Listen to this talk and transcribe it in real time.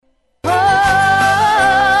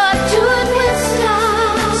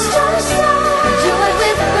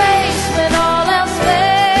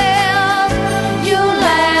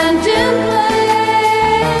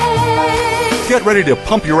Get ready to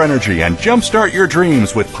pump your energy and jumpstart your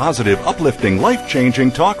dreams with positive, uplifting, life-changing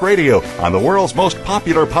talk radio on the world's most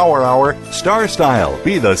popular power hour, Star Style.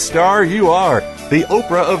 Be the star you are. The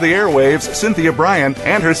Oprah of the airwaves, Cynthia Bryan,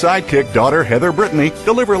 and her sidekick daughter, Heather Brittany,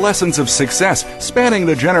 deliver lessons of success spanning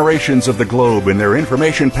the generations of the globe in their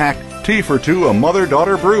information-packed Tea for Two, a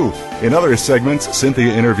mother-daughter brew. In other segments,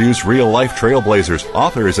 Cynthia interviews real-life trailblazers,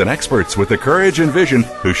 authors, and experts with the courage and vision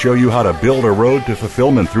who show you how to build a road to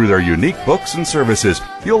fulfillment through their unique books and services.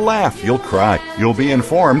 You'll laugh, you'll cry, you'll be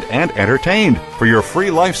informed and entertained. For your free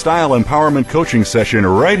lifestyle empowerment coaching session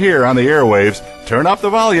right here on the airwaves, turn up the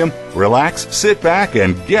volume, relax, sit back,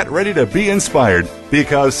 and get ready to be inspired.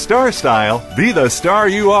 Because Star Style, Be the Star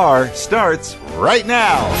You Are, starts right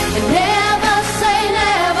now. Never say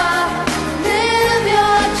never, live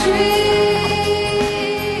your dream.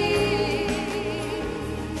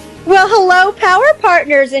 Well, hello, Power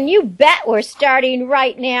Partners, and you bet we're starting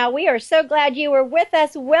right now. We are so glad you were with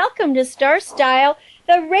us. Welcome to Star Style,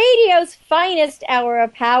 the radio's finest hour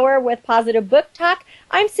of power with positive book talk.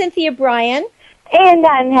 I'm Cynthia Bryan. And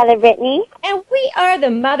I'm Heather Brittany. And we are the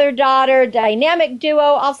mother-daughter dynamic duo,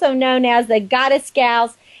 also known as the Goddess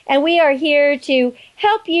Gals. And we are here to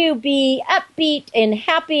help you be upbeat and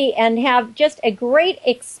happy and have just a great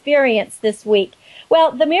experience this week.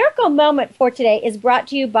 Well, the miracle moment for today is brought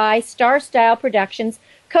to you by Star Style Productions,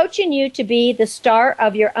 coaching you to be the star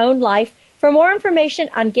of your own life. For more information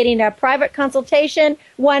on getting a private consultation,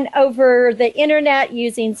 one over the internet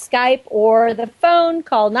using Skype or the phone,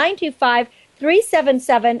 call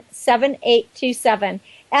 925-377-7827.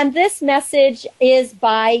 And this message is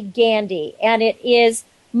by Gandhi, and it is,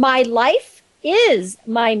 "My life is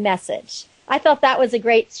my message." I thought that was a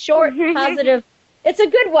great, short, positive. It's a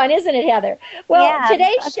good one, isn't it, Heather? Well, yeah,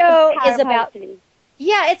 today's show is about, positivity.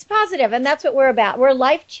 Yeah, it's positive, and that's what we're about. We're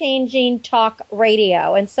life-changing talk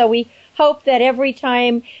radio, and so we hope that every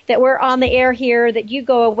time that we're on the air here that you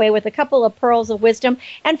go away with a couple of pearls of wisdom.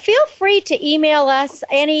 And feel free to email us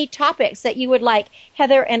any topics that you would like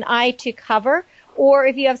Heather and I to cover, or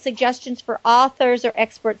if you have suggestions for authors or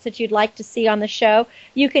experts that you'd like to see on the show,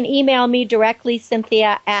 you can email me directly,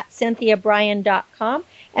 Cynthia@CynthiaBryan.com.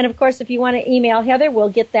 And, of course, if you want to email Heather, we'll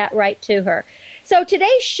get that right to her. So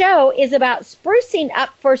today's show is about sprucing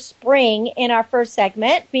up for spring in our first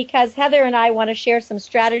segment, because Heather and I want to share some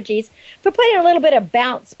strategies for putting a little bit of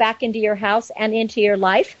bounce back into your house and into your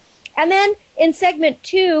life. And then in segment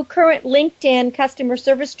 2, current LinkedIn customer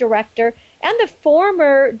service director and the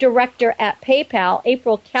former director at PayPal,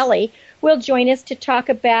 April Kelly, will join us to talk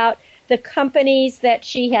about the companies that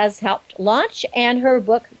she has helped launch and her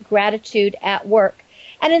book, Gratitude at Work.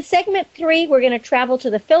 And in segment 3, we're going to travel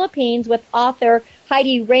to the Philippines with author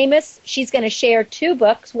Heidi Ramos. She's going to share 2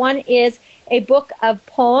 books. One is a book of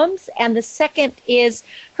poems, and the second is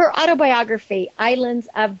her autobiography, Islands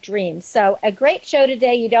of Dreams. So a great show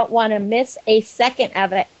today. You don't want to miss a second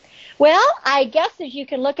of it. Well, I guess as you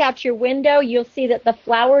can look out your window, you'll see that the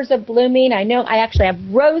flowers are blooming. I know I actually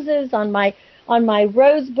have roses on my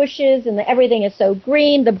rose bushes, and everything is so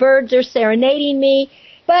green. The birds are serenading me.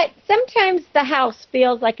 But sometimes the house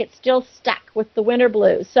feels like it's still stuck with the winter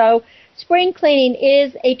blues. So spring cleaning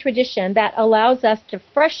is a tradition that allows us to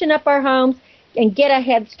freshen up our homes and get a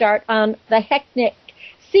head start on the hectic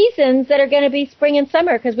seasons that are going to be spring and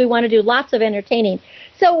summer, because we want to do lots of entertaining.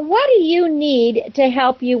 So what do you need to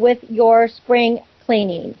help you with your spring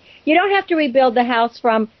cleaning? You don't have to rebuild the house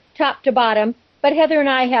from top to bottom, but Heather and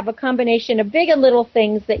I have a combination of big and little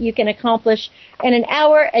things that you can accomplish in an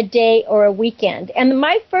hour, a day, or a weekend. And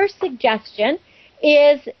my first suggestion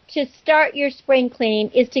is to start your spring cleaning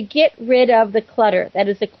is to get rid of the clutter that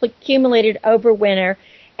is accumulated over winter.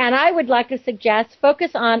 And I would like to suggest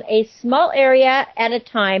focus on a small area at a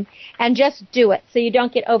time and just do it so you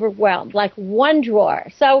don't get overwhelmed, like one drawer.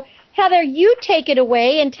 So, Heather, you take it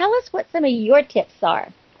away and tell us what some of your tips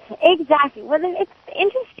are. Exactly. Well, then it's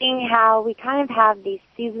interesting how we kind of have these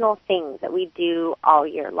seasonal things that we do all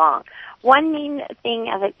year long. One main thing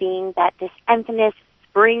of it being that this infamous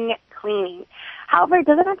spring cleaning. However, it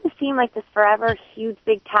doesn't have to seem like this forever huge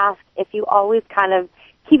big task if you always kind of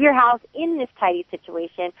keep your house in this tidy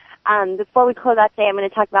situation. Before we close out today, I'm going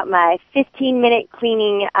to talk about my 15-minute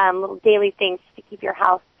cleaning little daily things to keep your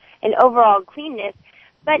house in overall cleanness.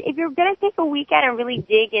 But if you're going to take a weekend and really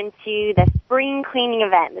dig into the spring cleaning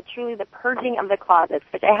event, truly the purging of the closets,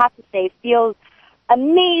 which I have to say feels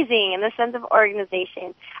amazing in the sense of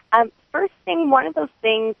organization. First thing, one of those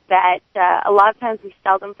things that a lot of times we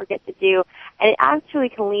seldom forget to do, and it actually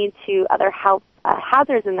can lead to other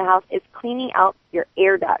hazards in the house, is cleaning out your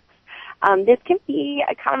air ducts. This can be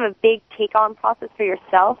a kind of a big take-on process for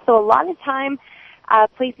yourself, so a lot of time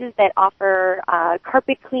places that offer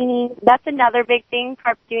carpet cleaning. That's another big thing,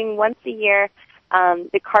 doing once a year,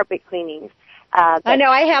 the carpet cleanings. I know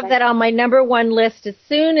I have that on my number one list. As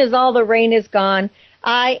soon as all the rain is gone,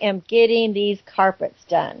 I am getting these carpets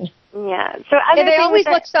done. Yeah. So they always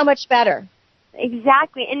look so much better.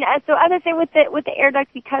 Exactly. And so other thing with the air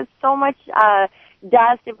ducts, because so much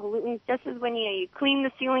dust and pollutants, just as when you clean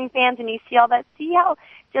the ceiling fans and you see all that, see how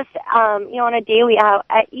just on a daily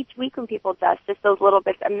each week when people dust, just those little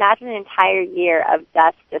bits. Imagine an entire year of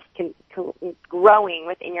dust just growing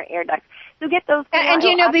within your air ducts. So get those.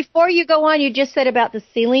 And before you go on, you just said about the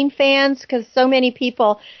ceiling fans, because so many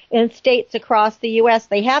people in states across the U.S.,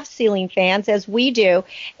 they have ceiling fans, as we do,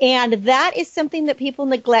 and that is something that people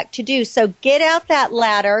neglect to do. So get out that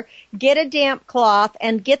ladder, get a damp cloth,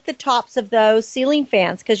 and get the tops of those ceiling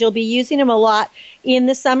fans, because you'll be using them a lot in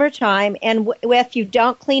the summertime, and if you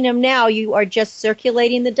don't clean them now, you are just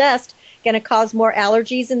circulating the dust, going to cause more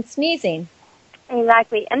allergies and sneezing.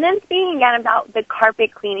 Exactly. And then speaking again about the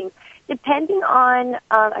carpet cleaning, depending on,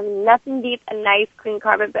 nothing beats a nice clean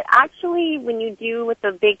carpet, but actually when you do with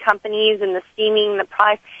the big companies and the steaming, the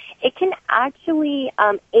products, it can actually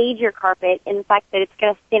age your carpet in the fact that it's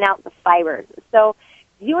going to thin out the fibers. So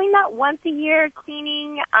doing that once a year,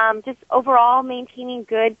 cleaning, just overall maintaining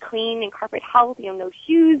good, clean, and carpet health, no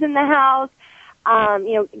shoes in the house,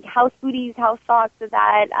 house booties, house socks, so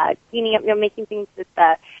that, cleaning up, making things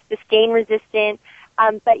that's stain resistant.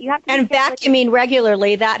 But you have to vacuuming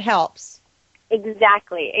regularly, that helps.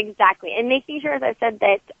 Exactly. And making sure, as I said,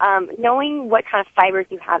 that knowing what kind of fibers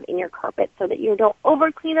you have in your carpet so that you don't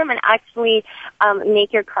over-clean them and actually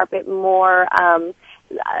make your carpet more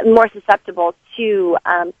susceptible to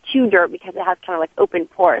dirt because it has kind of like open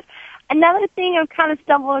pores. Another thing I've kind of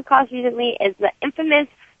stumbled across recently is the infamous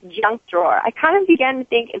junk drawer. I kind of began to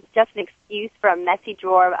think it's just an excuse for a messy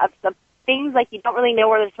drawer of some things like you don't really know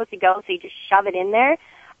where they're supposed to go, so you just shove it in there.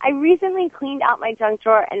 I recently cleaned out my junk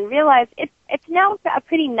drawer and realized it's now a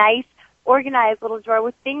pretty nice, organized little drawer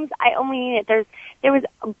with things I only needed. There was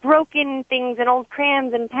broken things and old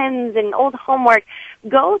crayons and pens and old homework.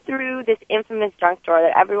 Go through this infamous junk drawer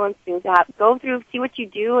that everyone seems to have. Go through, see what you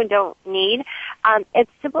do and don't need.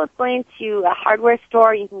 It's simple as going to a hardware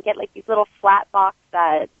store. You can get like these little flat box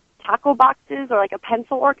tackle boxes or like a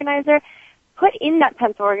pencil organizer. Put in that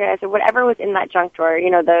pencil organizer whatever was in that junk drawer,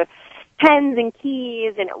 the pens and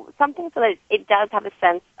keys and something so that it does have a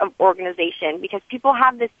sense of organization, because people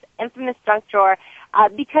have this infamous junk drawer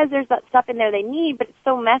because there's that stuff in there they need, but it's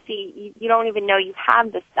so messy you don't even know you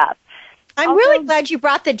have the stuff. I'm really glad you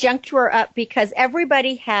brought the junk drawer up, because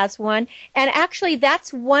everybody has one. And actually,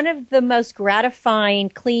 that's one of the most gratifying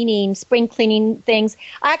spring cleaning things.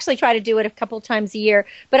 I actually try to do it a couple times a year,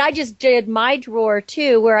 but I just did my drawer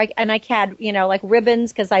too, where I had, like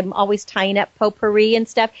ribbons, because I'm always tying up potpourri and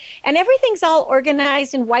stuff. And everything's all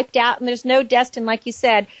organized and wiped out, and there's no dust. And like you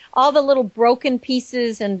said, all the little broken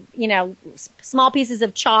pieces and, small pieces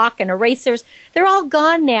of chalk and erasers, they're all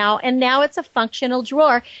gone now. And now it's a functional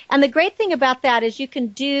drawer. And the great thing about that is you can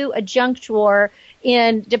do a junk drawer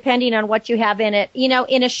depending on what you have in it,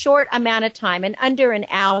 in a short amount of time, in under an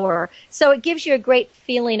hour. So it gives you a great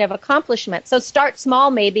feeling of accomplishment. So start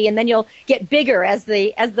small maybe, and then you'll get bigger as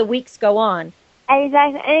the weeks go on.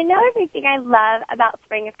 Exactly. And another big thing I love about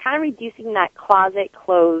spring is kind of reducing that closet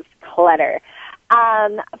clothes clutter.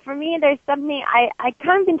 For me, there's something I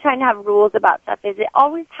kind of been trying to have rules about stuff.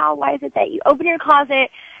 Why is it that you open your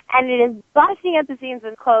closet and it is busting at the seams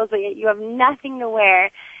with clothes, but yet you have nothing to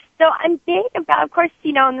wear? So I'm big about, of course,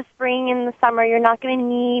 in the spring and the summer, you're not going to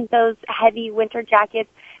need those heavy winter jackets,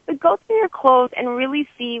 but go through your clothes and really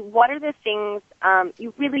see what are the things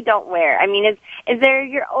you really don't wear. I mean, is there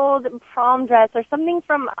your old prom dress or something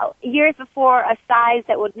from years before, a size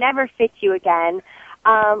that would never fit you again?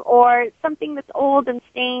 Or something that's old and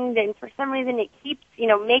stained, and for some reason it keeps,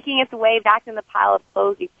 making its way back in the pile of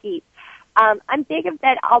clothes you keep. I'm big of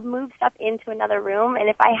that. I'll move stuff into another room, and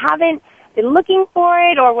if I haven't been looking for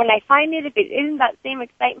it, or when I find it, if it isn't that same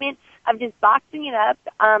excitement of just boxing it up,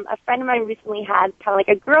 a friend of mine recently had kind of like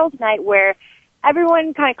a girls' night where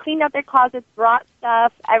everyone kind of cleaned out their closets, brought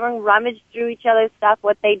stuff, everyone rummaged through each other's stuff,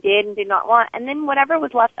 what they did and did not want, and then whatever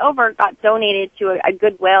was left over got donated to a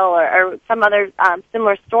Goodwill or some other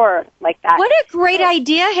similar store like that. What a great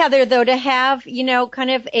idea, Heather, though, to have, kind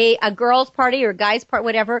of a girls' party or guys' party,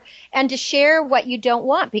 whatever, and to share what you don't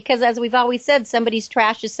want, because as we've always said, somebody's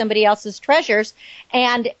trash is somebody else's treasures,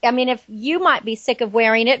 and, if you might be sick of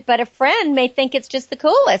wearing it, but a friend may think it's just the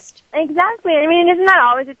coolest. Exactly. Isn't that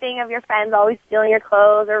always a thing of your friends always stealing your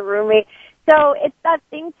clothes, or roommate So it's that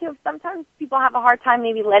thing too. Sometimes people have a hard time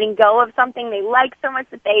maybe letting go of something they like so much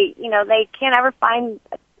that they can't ever find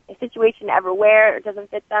a situation to ever wear it or doesn't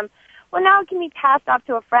fit them. Well, now it can be passed off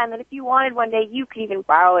to a friend that if you wanted one day, you could even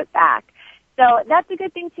borrow it back. So that's a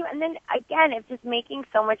good thing too. And then again, it's just making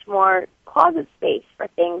so much more closet space for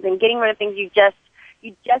things and getting rid of things you just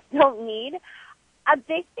don't need. A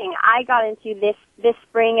big thing I got into this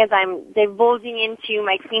spring as I'm divulging into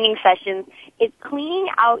my cleaning sessions is cleaning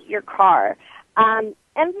out your car.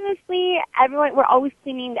 Infamously, we're always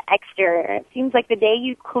cleaning the exterior. It seems like the day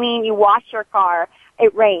you wash your car,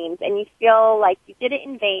 it rains and you feel like you did it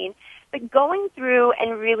in vain. But going through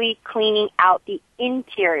and really cleaning out the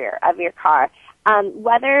interior of your car,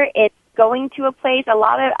 whether it's going to a place, a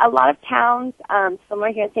lot of towns, similar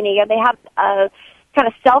here in San Diego, they have kind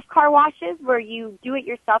of self-car washes where you do it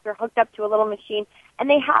yourself. You're hooked up to a little machine, and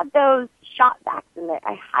they have those shop vacs in there.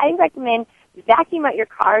 I highly recommend vacuum out your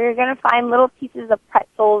car. You're going to find little pieces of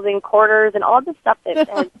pretzels and quarters and all the stuff that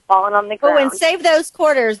has fallen on the ground. Oh, and save those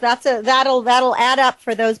quarters. That'll add up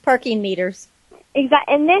for those parking meters.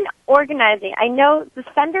 Exactly. And then organizing. I know the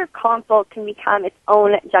center console can become its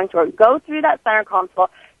own junk drawer. Go through that center console,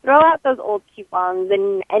 throw out those old coupons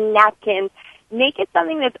and napkins. Make it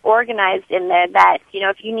something that's organized in there that,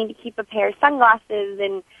 if you need to keep a pair of sunglasses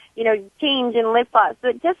and, change and lip gloss,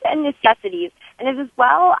 but just necessities. And as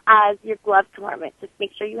well as your glove compartment, just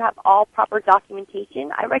make sure you have all proper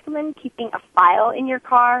documentation. I recommend keeping a file in your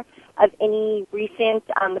car of any recent,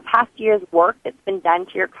 the past year's work that's been done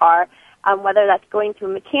to your car. Whether that's going to a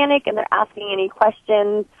mechanic and they're asking any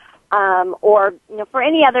questions, or for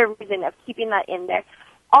any other reason of keeping that in there.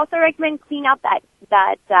 Also recommend clean out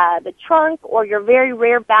the trunk or your very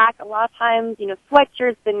rare back. A lot of times,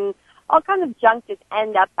 sweatshirts and all kinds of junk just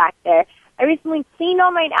end up back there. I recently cleaned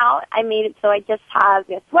all mine out. I made it so I just have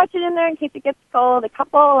a sweatshirt in there in case it gets cold, a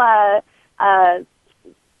couple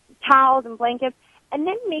towels and blankets, and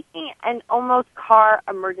then making an almost car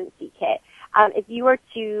emergency kit. If you were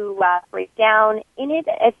to break down in it,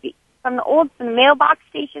 from the mailbox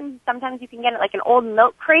stations, sometimes you can get it like an old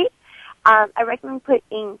milk crate. I recommend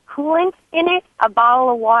putting coolant in it, a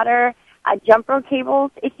bottle of water, jump rope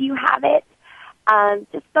cables if you have it,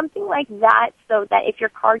 just something like that, so that if your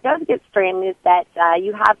car does get stranded, that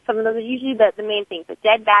you have some of those. Are usually the main things: a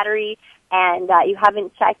dead battery, and you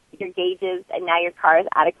haven't checked your gauges, and now your car is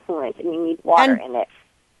out of coolant and you need water in it.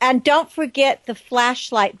 And don't forget the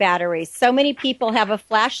flashlight batteries. So many people have a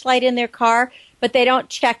flashlight in their car, but they don't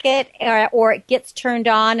check it, or it gets turned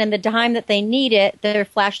on, and the time that they need it, their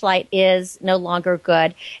flashlight is no longer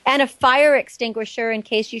good. And a fire extinguisher in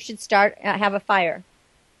case you should have a fire.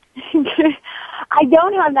 I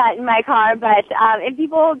don't have that in my car, but if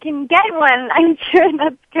people can get one, I'm sure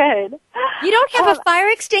that's good. You don't have a fire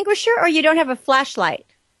extinguisher, or you don't have a flashlight?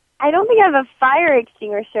 I don't think I have a fire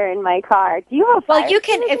extinguisher in my car. Do you have a fire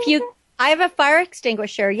extinguisher? I have a fire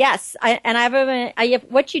extinguisher, yes.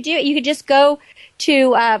 What you do, you could just go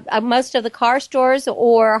to most of the car stores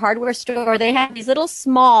or hardware store. They have these little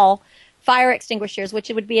small fire extinguishers, which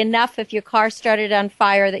would be enough if your car started on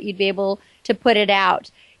fire that you'd be able to put it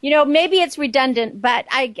out. Maybe it's redundant, but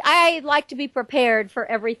I like to be prepared for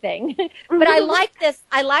everything. But I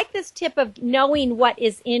like this tip of knowing what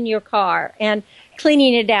is in your car and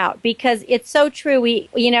cleaning it out, because it's so true.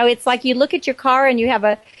 It's like you look at your car and you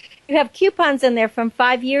have coupons in there from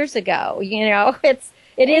 5 years ago. It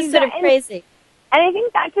is sort of crazy. And I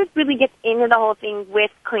think that just really gets into the whole thing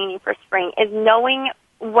with cleaning for spring, is knowing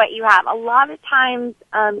what you have. A lot of times,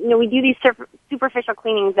 we do these superficial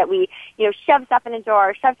cleanings that we, shove stuff in a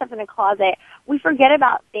drawer, shove stuff in a closet. We forget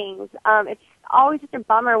about things. It's always just a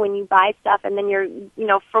bummer when you buy stuff and then you're,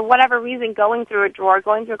 for whatever reason, going through a drawer,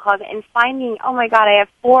 going through a closet and finding, oh my God, I have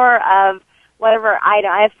 4 of whatever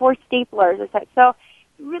item. I have 4 staplers or such. So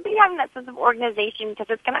really having that sense of organization, because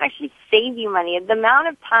it's going to actually save you money. The amount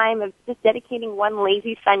of time of just dedicating one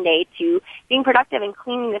lazy Sunday to being productive and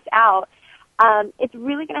cleaning this out, it's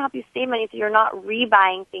really going to help you save money, so you're not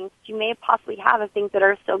rebuying things that you may possibly have of things that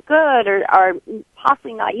are still good or are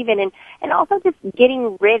possibly not even, and also just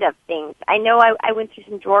getting rid of things. I know I went through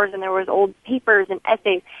some drawers and there was old papers and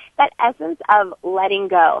essays. That essence of letting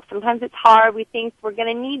go. Sometimes it's hard. We think we're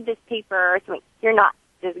going to need this paper or something. You're not.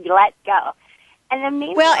 Just let go. And the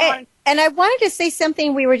main and I wanted to say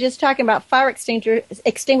something. We were just talking about fire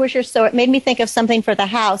extinguishers, so it made me think of something for the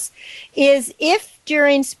house. Is if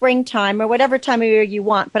during springtime or whatever time of year you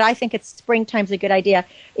want, but I think springtime's a good idea,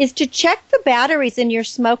 is to check the batteries in your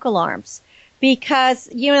smoke alarms. Because,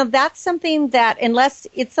 that's something that, unless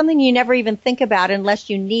it's something you never even think about unless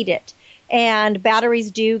you need it. and batteries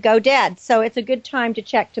do go dead. So it's a good time to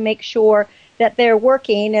check to make sure that they're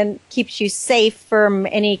working and keeps you safe from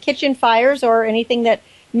any kitchen fires or anything that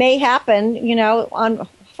may happen,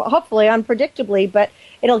 hopefully unpredictably, but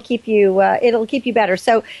it'll keep you better.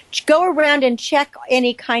 So go around and check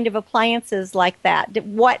any kind of appliances like that.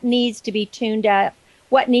 What needs to be tuned up,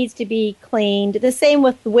 what needs to be cleaned. The same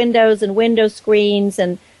with the windows and window screens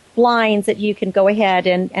and blinds that you can go ahead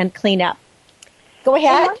and clean up. Go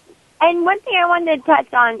ahead. And one thing I wanted to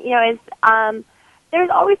touch on, is there's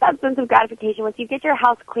always that sense of gratification once you get your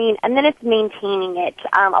house clean, and then it's maintaining it.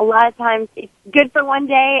 A lot of times it's good for one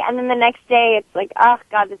day, and then the next day it's like, oh,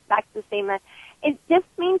 God, it's back to the same. It's just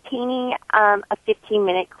maintaining a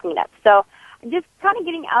 15-minute cleanup. So just kind of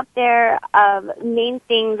getting out there, main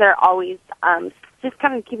things that are always just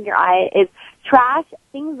kind of keeping your eye is trash,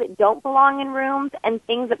 things that don't belong in rooms, and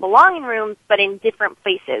things that belong in rooms but in different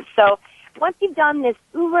places. So once you've done this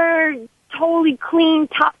uber, totally clean,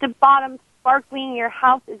 top to bottom, sparkling, your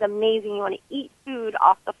house is amazing. You want to eat food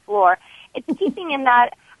off the floor. It's keeping in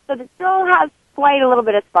that so that it still has quite a little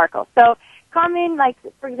bit of sparkle. So common, like,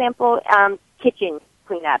 for example, kitchen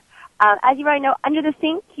cleanup. As you already know, under the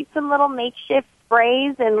sink, keep some little makeshift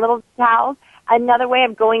sprays and little towels. Another way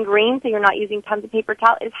of going green, so you're not using tons of paper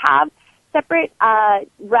towel, is have separate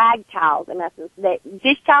rag towels, in essence.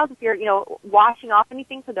 Dish towels, if you're washing off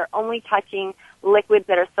anything, so they're only touching liquids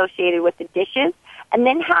that are associated with the dishes. And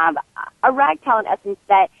then have a rag towel, in essence,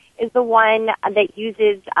 that is the one that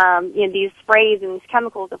uses these sprays and these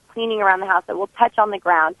chemicals of cleaning around the house that will touch on the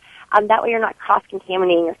ground. That way you're not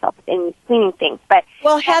cross-contaminating yourself with any cleaning things. But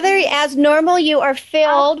well, Heather, as normal, you are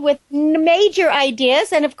filled with major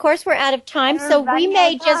ideas, and of course we're out of time, so we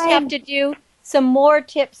may just have to do some more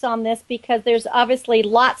tips on this because there's obviously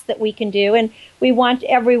lots that we can do, and we want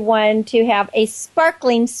everyone to have a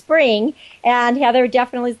sparkling spring, and Heather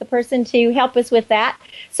definitely is the person to help us with that.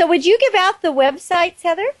 So would you give out the websites,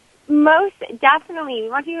 Heather? Most definitely. We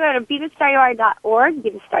want you to go to BeTheStarYouAre.org,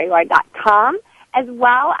 BeTheStarYouAre.com, as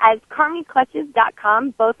well as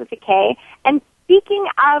CarmiClutches.com, both with a K. And speaking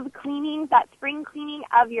of cleaning, that spring cleaning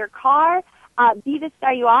of your car, Be The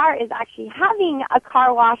Star You Are is actually having a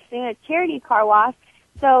car wash soon, a charity car wash.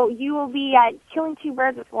 So you will be killing two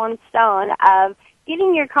birds with one stone of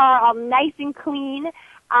getting your car all nice and clean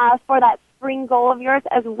for that spring goal of yours,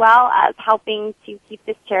 as well as helping to keep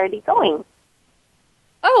this charity going.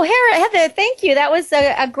 Oh, Heather, thank you. That was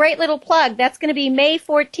a great little plug. That's going to be May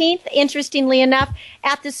 14th, interestingly enough,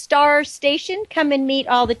 at the Star Station. Come and meet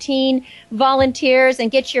all the teen volunteers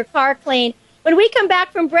and get your car clean. When we come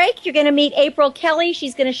back from break, you're going to meet April Kelly.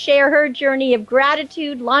 She's going to share her journey of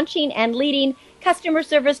gratitude, launching and leading customer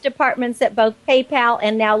service departments at both PayPal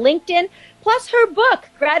and now LinkedIn, plus her book,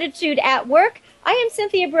 Gratitude at Work. I am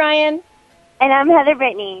Cynthia Bryan. And I'm Heather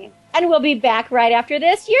Brittany. And we'll be back right after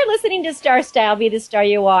this. You're listening to Star Style, Be the Star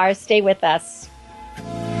You Are. Stay with us.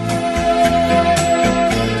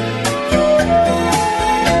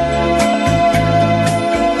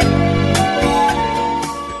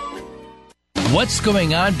 What's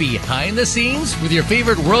going on behind the scenes with your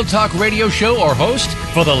favorite World Talk Radio show or host?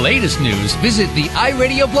 For the latest news, visit the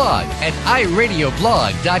iRadio blog at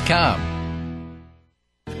iradioblog.com.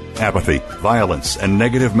 Apathy, violence, and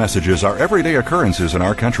negative messages are everyday occurrences in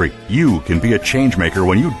our country. You can be a changemaker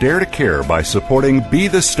when you dare to care by supporting Be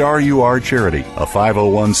the Star You Are charity, a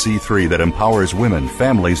 501c3 that empowers women,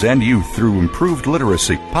 families, and youth through improved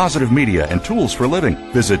literacy, positive media, and tools for living.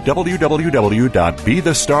 Visit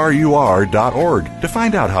www.BeTheStarYouAre.org to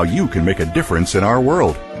find out how you can make a difference in our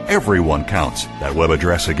world. Everyone counts. That web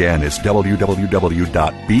address again is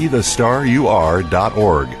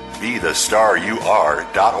www.BeTheStarYouAre.org.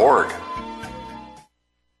 BeTheStarYouAre.org.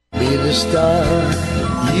 Be the star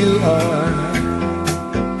you are.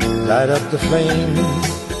 Light up the flame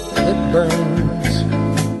that burns.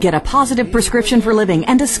 Get a positive prescription for living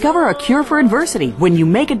and discover a cure for adversity when you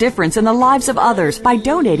make a difference in the lives of others by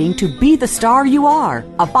donating to Be the Star You Are,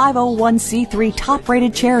 a 501c3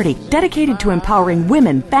 top-rated charity dedicated to empowering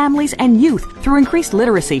women, families, and youth through increased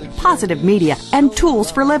literacy, positive media, and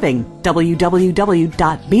tools for living.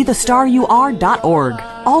 www.BeTheStarYouAre.org.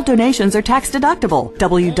 All donations are tax deductible.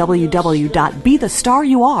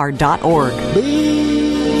 www.BeTheStarYouAre.org. Be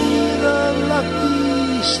the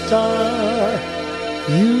lucky star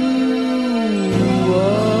you are.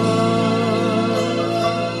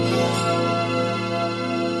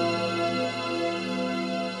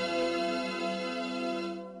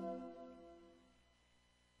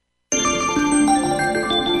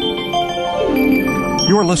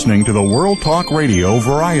 You're listening to the World Talk Radio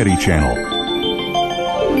Variety Channel.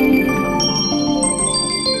 Be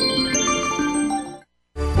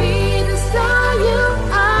the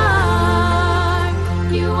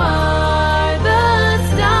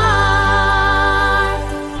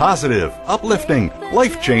Positive, uplifting,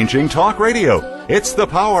 life-changing talk radio. It's the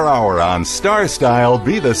Power Hour on Star Style,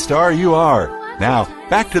 Be the Star You Are. Now,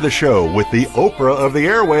 back to the show with the Oprah of the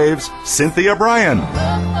airwaves, Cynthia Bryan.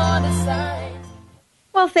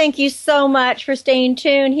 Well, thank you so much for staying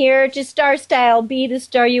tuned here to Star Style, Be the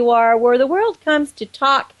Star You Are, where the world comes to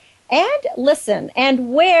talk and listen,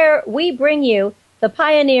 and where we bring you the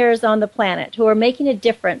pioneers on the planet who are making a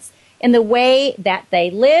difference in the way that they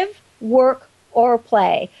live, work, or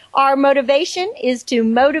play. Our motivation is to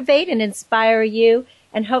motivate and inspire you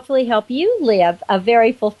and hopefully help you live a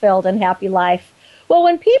very fulfilled and happy life. Well,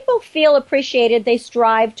 when people feel appreciated, they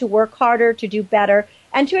strive to work harder, to do better,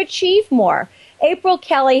 and to achieve more. April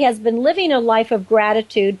Kelly has been living a life of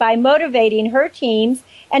gratitude by motivating her teams,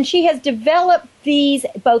 and she has developed these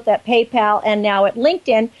both at PayPal and now at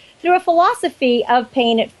LinkedIn through a philosophy of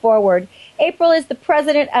paying it forward. April is the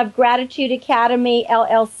president of Gratitude Academy,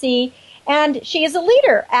 LLC, and she is a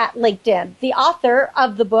leader at LinkedIn, the author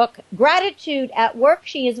of the book, Gratitude at Work.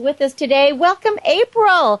 She is with us today. Welcome,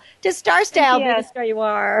 April, to Star Style, Be the Star You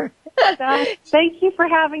Are. Thank you for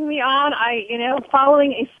having me on.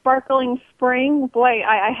 Following a sparkling spring, boy,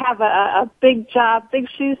 I have a big job, big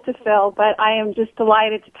shoes to fill, but I am just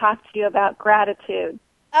delighted to talk to you about gratitude.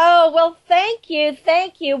 Oh, well, thank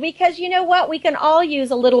you, because you know what? We can all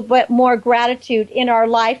use a little bit more gratitude in our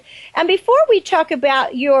life. And before we talk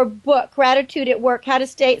about your book, Gratitude at Work, how to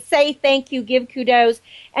say thank you, give kudos,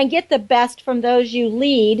 and get the best from those you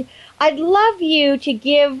lead, I'd love you to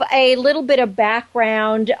give a little bit of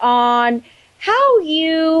background on how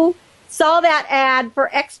you saw that ad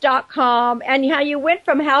for X.com and how you went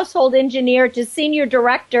from household engineer to senior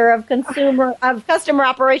director of customer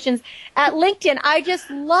operations at LinkedIn. I just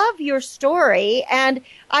love your story, and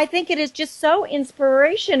I think it is just so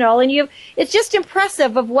inspirational, and it's just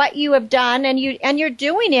impressive of what you have done, and you're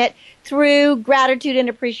doing it through gratitude and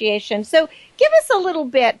appreciation. So give us a little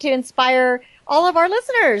bit to inspire all of our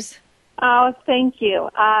listeners. Oh, thank you.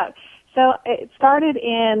 So it started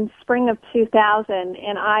in spring of 2000,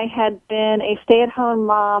 and I had been a stay-at-home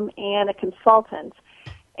mom and a consultant,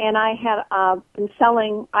 and I had been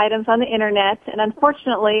selling items on the Internet, and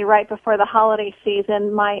unfortunately, right before the holiday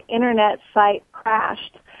season, my Internet site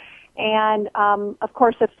crashed. And, of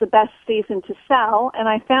course, it's the best season to sell, and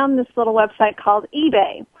I found this little website called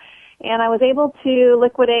eBay. And I was able to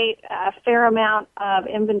liquidate a fair amount of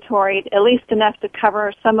inventory, at least enough to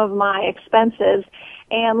cover some of my expenses.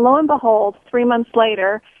 And lo and behold, 3 months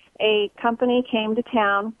later, a company came to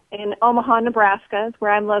town in Omaha, Nebraska, is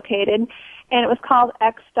where I'm located, and it was called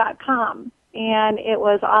X.com. And it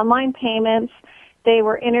was online payments. They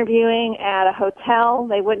were interviewing at a hotel.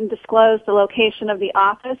 They wouldn't disclose the location of the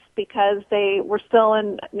office because they were still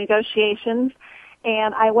in negotiations.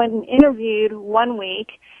 And I went and interviewed 1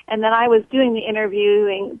 week, and then I was doing the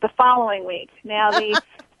interviewing the following week. Now, the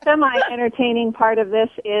semi-entertaining part of this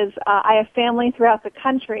is I have family throughout the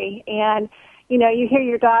country, and, you hear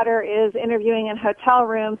your daughter is interviewing in hotel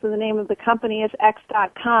rooms, and the name of the company is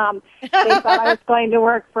X.com. They thought I was going to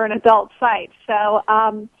work for an adult site. So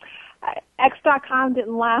X.com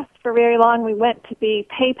didn't last for very long. We went to be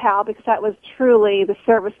PayPal because that was truly the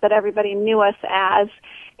service that everybody knew us as.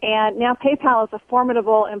 And now PayPal is a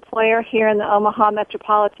formidable employer here in the Omaha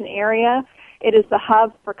metropolitan area. It is the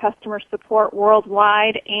hub for customer support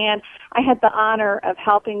worldwide, and I had the honor of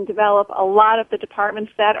helping develop a lot of the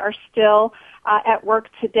departments that are still at work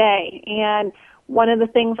today. And one of the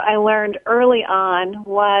things I learned early on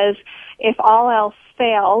was if all else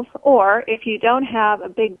fails, or if you don't have a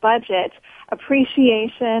big budget,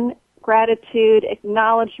 appreciation, gratitude,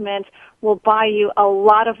 acknowledgement will buy you a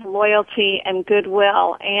lot of loyalty and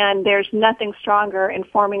goodwill, and there's nothing stronger in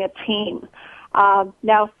forming a team.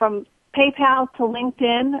 Now, from PayPal to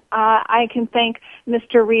LinkedIn, I can thank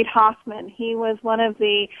Mr. Reid Hoffman. He was one of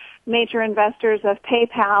the major investors of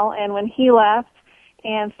PayPal, and when he left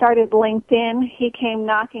and started LinkedIn, he came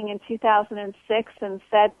knocking in 2006 and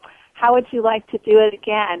said, "How would you like to do it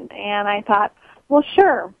again?" And I thought, well,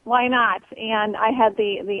 sure, why not? And I had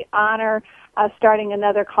the honor of starting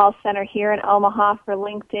another call center here in Omaha for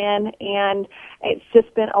LinkedIn, and it's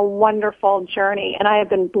just been a wonderful journey, and I have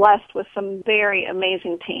been blessed with some very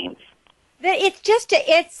amazing teams.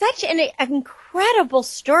 It's such an incredible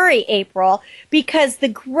story, April, because the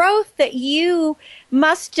growth that you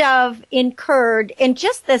must have incurred in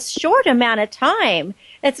just this short amount of time,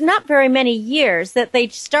 it's not very many years that they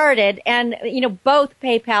started, and, both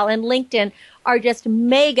PayPal and LinkedIn are just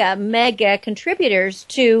mega contributors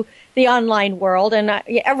to the online world, and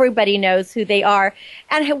everybody knows who they are.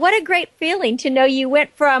 And what a great feeling to know you went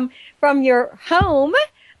from your home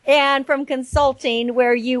and from consulting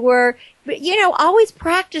where you were, always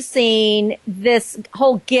practicing this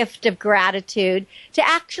whole gift of gratitude to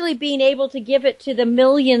actually being able to give it to the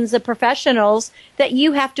millions of professionals that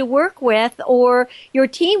you have to work with or your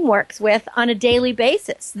team works with on a daily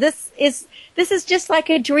basis. This is just like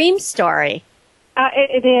a dream story.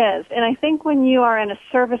 It is. And I think when you are in a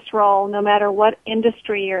service role, no matter what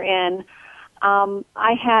industry you're in,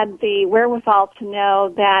 I had the wherewithal to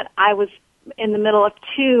know that I was in the middle of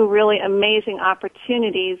two really amazing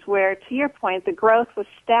opportunities where, to your point, the growth was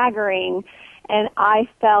staggering, and I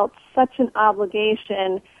felt such an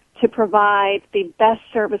obligation to provide the best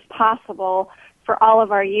service possible for all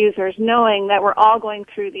of our users, knowing that we're all going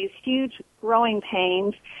through these huge growing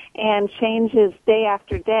pains and changes day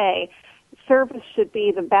after day. Service should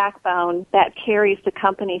be the backbone that carries the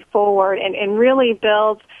company forward and really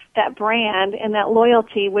builds that brand and that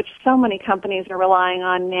loyalty, which so many companies are relying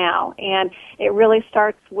on now. And it really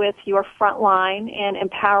starts with your front line and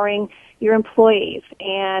empowering your employees.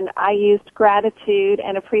 And I used gratitude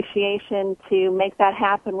and appreciation to make that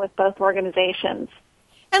happen with both organizations.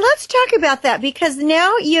 And let's talk about that, because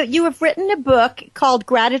now you have written a book called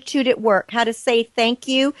Gratitude at Work, How to Say Thank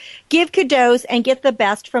You, Give Kudos, and Get the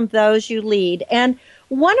Best from Those You Lead. And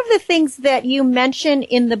one of the things that you mention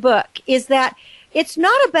in the book is that it's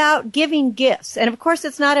not about giving gifts. And of course,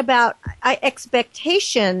 it's not about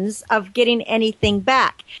expectations of getting anything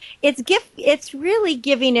back. It's really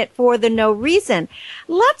giving it for the no reason.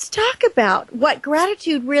 Let's talk about what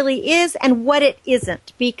gratitude really is and what it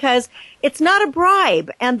isn't, because it's not a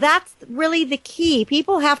bribe. And that's really the key.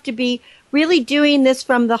 People have to be really doing this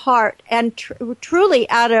from the heart and truly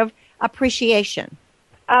out of appreciation.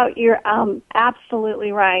 Oh, you're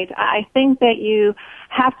absolutely right. I think that you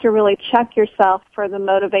have to really check yourself for the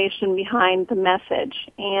motivation behind the message.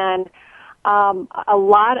 And a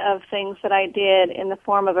lot of things that I did in the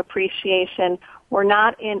form of appreciation were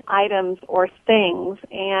not in items or things.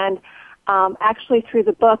 And actually through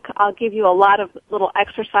the book, I'll give you a lot of little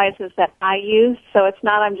exercises that I use. So it's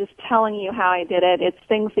not I'm just telling you how I did it. It's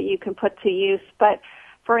things that you can put to use. But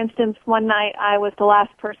for instance, one night I was the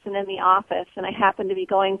last person in the office, and I happened to be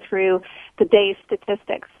going through the day's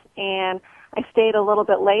statistics. And I stayed a little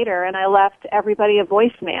bit later, and I left everybody a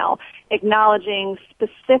voicemail acknowledging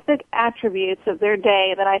specific attributes of their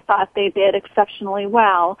day that I thought they did exceptionally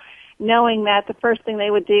well, knowing that the first thing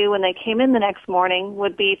they would do when they came in the next morning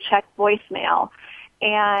would be check voicemail.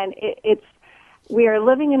 And we are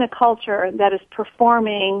living in a culture that is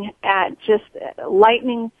performing at just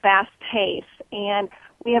lightning fast pace, and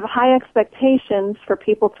we have high expectations for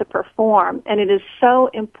people to perform, and it is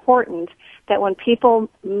so important that when people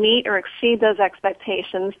meet or exceed those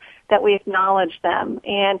expectations, that we acknowledge them.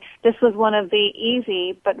 And this was one of the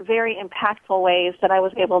easy but very impactful ways that I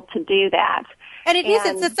was able to do that. And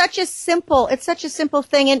it's such a simple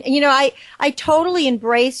thing. And, I totally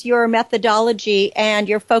embrace your methodology and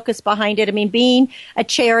your focus behind it. I mean, being a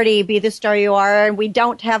charity, Be the Star You Are, and we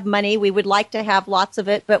don't have money. We would like to have lots of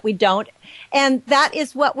it, but we don't. And that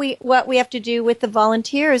is what we have to do with the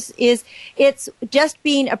volunteers is it's just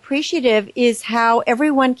being appreciative is how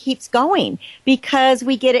everyone keeps going, because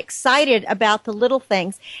we get excited about the little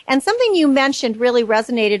things. And something you mentioned really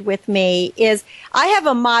resonated with me is I have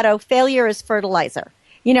a motto, failure is fertilizer.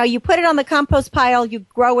 You put it on the compost pile, you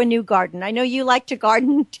grow a new garden. I know you like to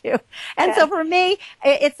garden too. And so for me,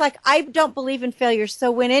 it's like I don't believe in failure.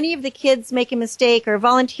 So when any of the kids make a mistake or a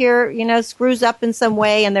volunteer, screws up in some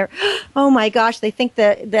way and they're, oh my gosh, they think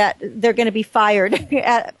that they're going to be fired,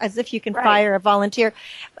 as if you can fire a volunteer.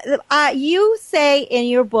 You say in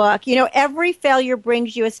your book, every failure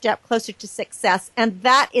brings you a step closer to success. And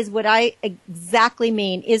that is what I exactly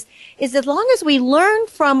mean is as long as we learn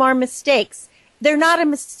from our mistakes, they're not a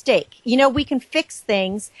mistake. We can fix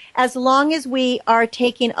things as long as we are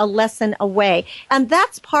taking a lesson away. And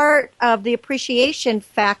that's part of the appreciation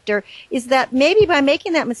factor is that maybe by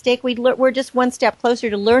making that mistake, we're just one step closer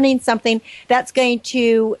to learning something that's going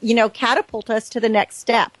to, catapult us to the next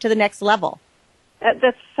step, to the next level.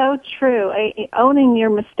 That's so true. Owning your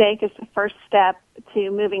mistake is the first step to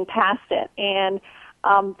moving past it. And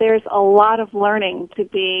there's a lot of learning to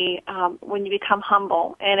be when you become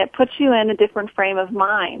humble, and it puts you in a different frame of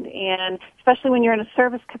mind. And especially when you're in a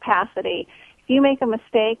service capacity, if you make a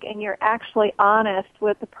mistake and you're actually honest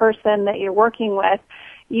with the person that you're working with,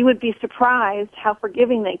 you would be surprised how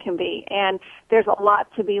forgiving they can be. And there's a lot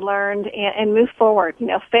to be learned and move forward.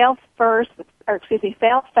 Fail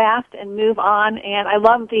fast and move on. And I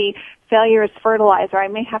love the failure is fertilizer. I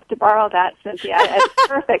may have to borrow that, Cynthia. It's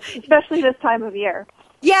perfect, especially this time of year.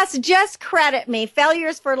 Yes, just credit me. Failure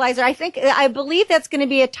is Fertilizer. I believe that's going to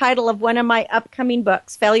be a title of one of my upcoming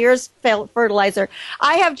books, Failure is Fertilizer.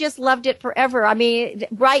 I have just loved it forever. I mean,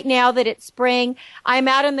 right now that it's spring, I'm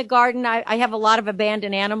out in the garden. I have a lot of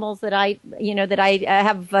abandoned animals that I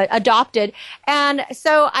have adopted. And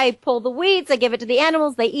so I pull the weeds, I give it to the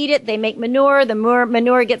animals, they eat it, they make manure. The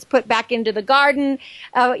manure gets put back into the garden.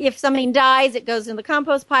 If something dies, it goes in the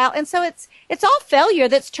compost pile. And so it's all failure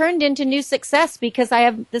that's turned into new success because I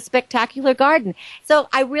have the spectacular garden. So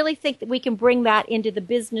I really think that we can bring that into the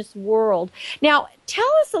business world. Now,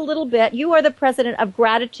 tell us a little bit. You are the president of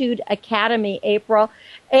Gratitude Academy, April,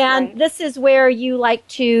 and Right. this is where you like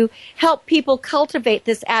to help people cultivate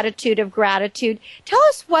this attitude of gratitude. Tell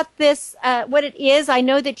us what it is. I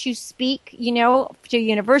know that you speak, to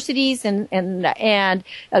universities and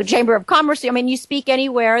Chamber of Commerce. I mean, you speak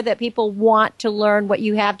anywhere that people want to learn what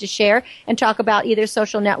you have to share and talk about either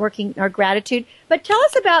social networking or gratitude. But tell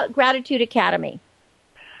us about Gratitude Academy.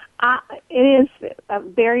 It is a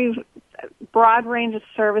very broad range of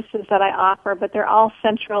services that I offer, but they're all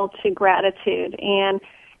central to gratitude. And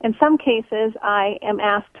in some cases, I am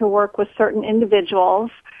asked to work with certain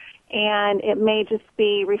individuals, and it may just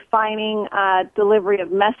be refining delivery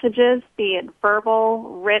of messages, be it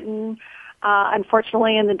verbal, written.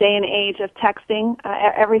 Unfortunately, in the day and age of texting,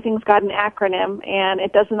 everything's got an acronym, and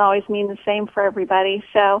it doesn't always mean the same for everybody.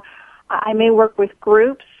 So I may work with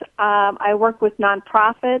groups. I work with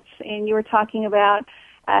nonprofits, and you were talking about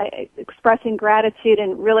expressing gratitude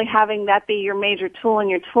and really having that be your major tool in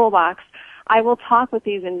your toolbox. I will talk with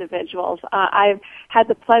these individuals. I've had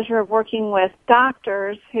the pleasure of working with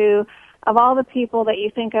doctors who, of all the people that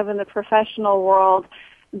you think of in the professional world,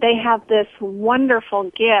 they have this wonderful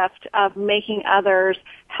gift of making others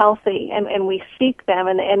healthy, and we seek them,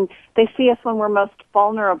 and they see us when we're most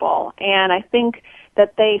vulnerable. And I think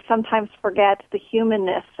that they sometimes forget the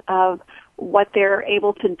humanness of what they're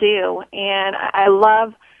able to do. And I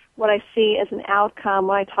love what I see as an outcome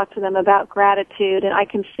when I talk to them about gratitude, and I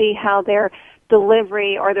can see how their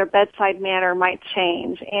delivery or their bedside manner might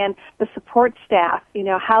change. And the support staff,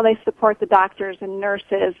 how they support the doctors and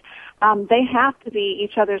nurses, they have to be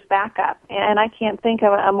each other's backup. And I can't think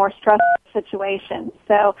of a more stressful situation.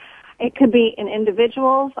 So it could be in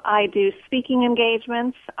individuals. I do speaking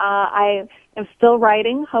engagements. I am still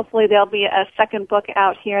writing. Hopefully there'll be a second book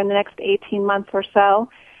out here in the next 18 months or so.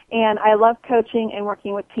 And I love coaching and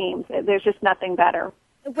working with teams. There's just nothing better.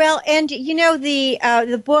 Well, and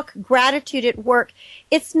the book Gratitude at Work,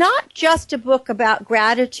 it's not just a book about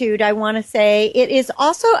gratitude, I want to say. It is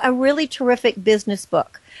also a really terrific business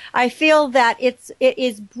book. I feel that it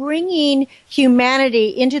is bringing humanity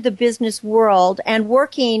into the business world and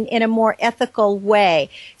working in a more ethical way.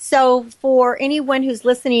 So for anyone who's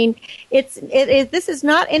listening, this is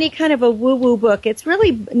not any kind of a woo-woo book. It's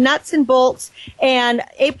really nuts and bolts, and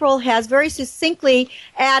April has very succinctly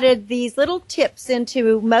added these little tips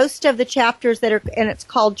into most of the chapters and it's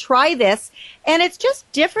called Try This, and it's just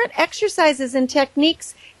different exercises and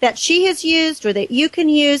techniques that she has used or that you can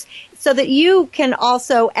use so that you can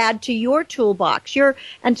also add to your toolbox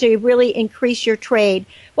and to really increase your trade.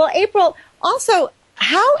 Well, April, also,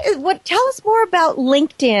 tell us more about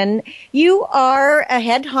LinkedIn. You are a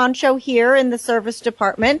head honcho here in the service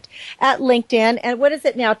department at LinkedIn. And what is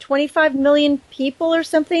it now, 25 million people or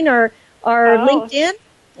something are LinkedIn?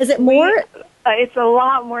 Is it more? It's a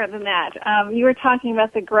lot more than that. You were talking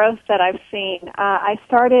about the growth that I've seen. I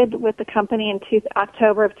started with the company in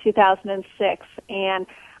October of 2006, and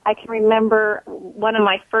I can remember one of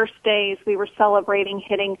my first days we were celebrating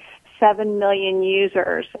hitting 7 million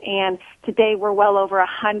users, and today we're well over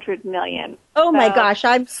 100 million. Oh, my gosh,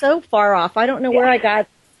 I'm so far off. I don't know where I got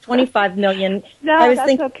 25 million. No,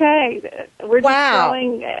 that's okay. We're just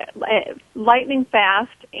growing lightning fast,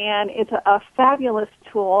 and it's a fabulous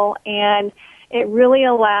tool, and it really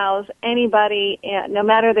allows anybody, no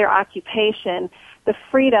matter their occupation, the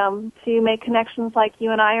freedom to make connections like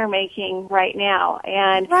you and I are making right now,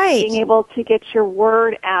 and being able to get your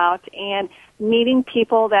word out and meeting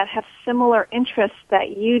people that have similar interests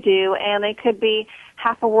that you do, and they could be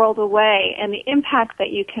half a world away. And the impact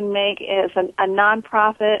that you can make as a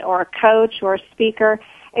nonprofit or a coach or a speaker,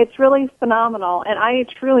 it's really phenomenal. And I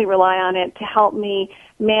truly rely on it to help me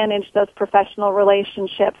manage those professional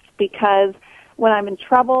relationships, because when I'm in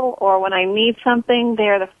trouble or when I need something,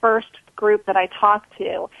 they're the first group that I talk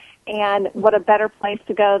to. And what a better place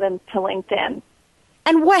to go than to LinkedIn.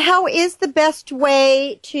 And how is the best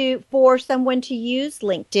way for someone to use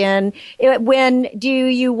LinkedIn? When do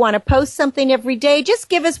you want to post something every day? Just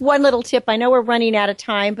give us one little tip. I know we're running out of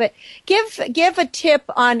time, but give a tip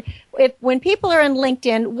on when people are on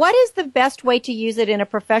LinkedIn, what is the best way to use it in a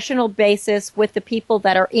professional basis with the people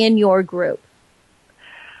that are in your group?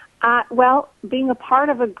 Well, being a part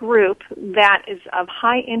of a group that is of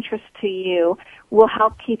high interest to you will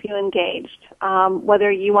help keep you engaged.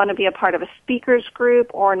 Whether you want to be a part of a speakers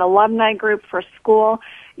group or an alumni group for school,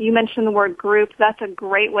 you mentioned the word group. That's a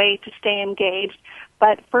great way to stay engaged.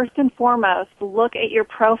 But first and foremost, look at your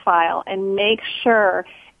profile and make sure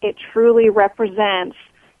it truly represents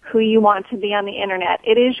who you want to be on the Internet.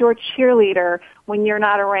 It is your cheerleader when you're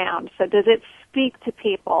not around. So does it speak to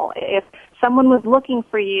people? If someone was looking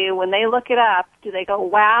for you, when they look it up, do they go,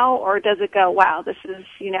 wow, or does it go, wow, this is,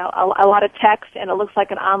 a lot of text and it looks like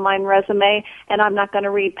an online resume and I'm not going to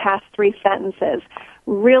read past 3 sentences.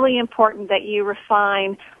 Really important that you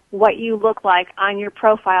refine what you look like on your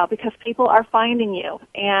profile because people are finding you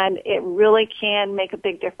and it really can make a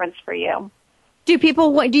big difference for you. Do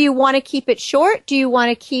you want to keep it short? Do you want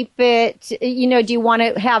to keep it, do you want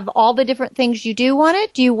to have all the different things you do on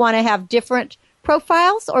it? Do you want to have different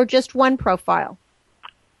profiles or just one profile?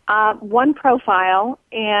 One profile,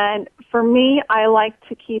 and for me, I like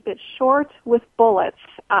to keep it short with bullets.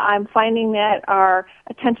 I'm finding that our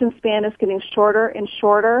attention span is getting shorter and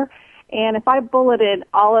shorter, and if I bulleted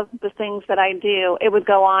all of the things that I do, it would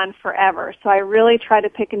go on forever. So I really try to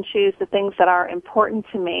pick and choose the things that are important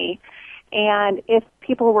to me. And if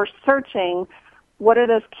people were searching, what are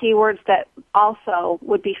those keywords that also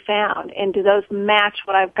would be found? And do those match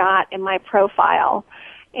what I've got in my profile?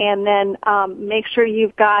 And then make sure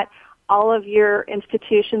you've got all of your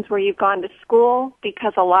institutions where you've gone to school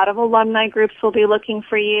because a lot of alumni groups will be looking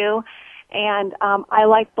for you. And I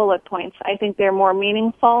like bullet points. I think they're more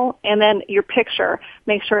meaningful. And then your picture.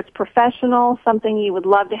 Make sure it's professional, something you would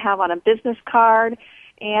love to have on a business card.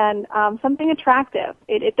 And something attractive.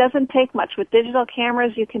 It doesn't take much. With digital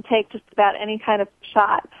cameras, you can take just about any kind of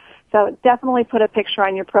shot. So definitely put a picture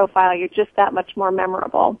on your profile. You're just that much more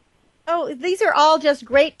memorable. Oh, these are all just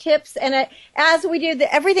great tips. And as we do,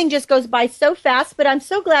 everything just goes by so fast. But I'm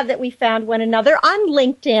so glad that we found one another on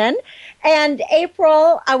LinkedIn. And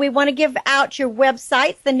April, we want to give out your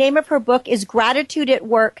websites. The name of her book is Gratitude at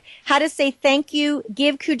Work, How to Say Thank You,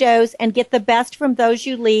 Give Kudos, and Get the Best from Those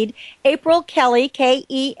You Lead. April Kelly,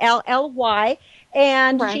 Kelly.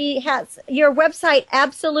 And right. She has your website,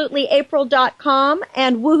 absolutelyapril.com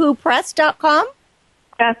and woohoopress.com.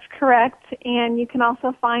 That's correct. And you can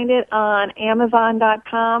also find it on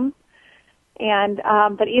Amazon.com. And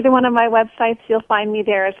but either one of my websites, you'll find me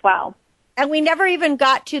there as well. And we never even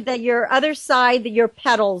got to your other side, your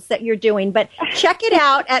petals that you're doing. But check it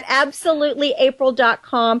out at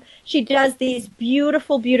absolutelyApril.com. She does these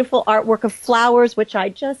beautiful, beautiful artwork of flowers, which I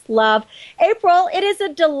just love. April, it is a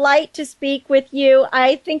delight to speak with you.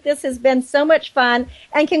 I think this has been so much fun.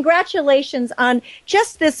 And congratulations on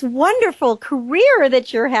just this wonderful career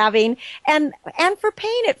that you're having and for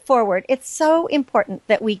paying it forward. It's so important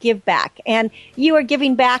that we give back. And you are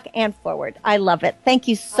giving back and forward. I love it. Thank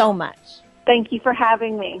you so much. Thank you for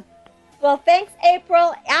having me. Well, thanks,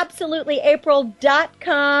 April.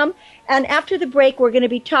 AbsolutelyApril.com. And after the break, we're going to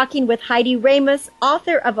be talking with Heidi Ramos,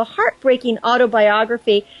 author of a heartbreaking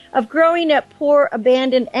autobiography of growing up poor,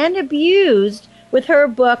 abandoned, and abused with her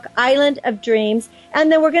book, Island of Dreams.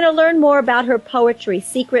 And then we're going to learn more about her poetry,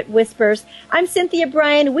 Secret Whispers. I'm Cynthia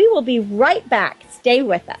Bryan. We will be right back. Stay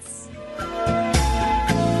with us.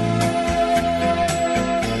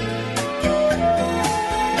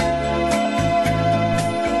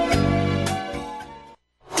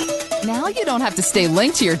 Now you don't have to stay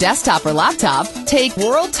linked to your desktop or laptop. Take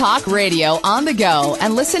World Talk Radio on the go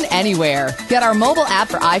and listen anywhere. Get our mobile app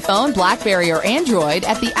for iPhone, BlackBerry, or Android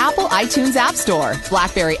at the Apple iTunes App Store,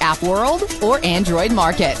 BlackBerry App World, or Android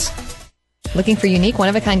Market. Looking for unique,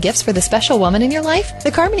 one-of-a-kind gifts for the special woman in your life?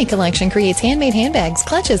 The Carmony Collection creates handmade handbags,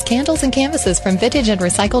 clutches, candles, and canvases from vintage and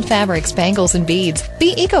recycled fabrics, bangles, and beads.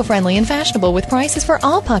 Be eco-friendly and fashionable with prices for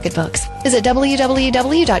all pocketbooks. Visit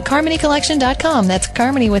www.carmonycollection.com. That's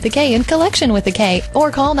Carmony with a K and Collection with a K.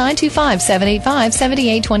 Or call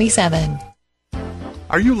 925-785-7827.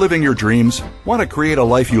 Are you living your dreams? Want to create a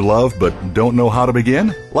life you love but don't know how to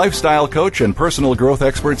begin? Lifestyle coach and personal growth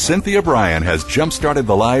expert Cynthia Bryan has jump-started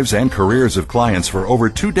the lives and careers of clients for over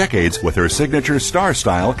 2 decades with her signature Star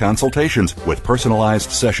Style consultations. With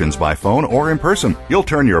personalized sessions by phone or in person, you'll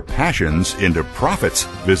turn your passions into profits.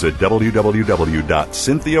 Visit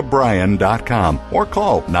www.cynthiabryan.com or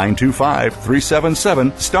call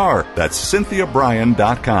 925-377-STAR. That's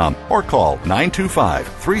cynthiabryan.com or call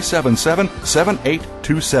 925-377-7827.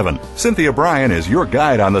 Cynthia Bryan is your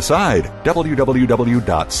guide on the side.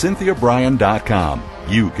 www.cynthiabryan.com.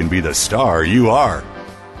 You can be the star you are.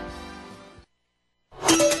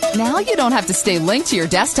 Now you don't have to stay linked to your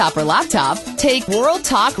desktop or laptop. Take World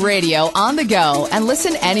Talk Radio on the go and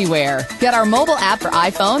listen anywhere. Get our mobile app for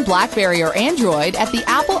iPhone, BlackBerry, or Android at the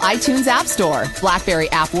Apple iTunes App Store, BlackBerry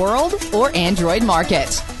App World, or Android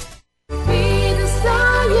Market. Be the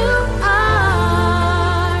star you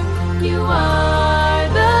are. You are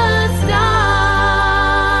the star.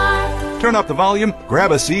 Turn up the volume,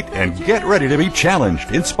 grab a seat, and get ready to be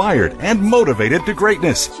challenged, inspired, and motivated to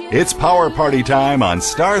greatness. It's Power Party time on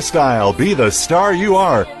Star Style, Be the Star You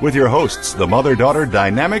Are, with your hosts, the mother-daughter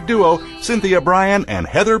dynamic duo, Cynthia Bryan and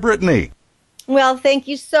Heather Brittany. Well, thank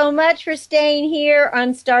you so much for staying here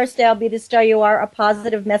on Star Style, Be the Star You Are, a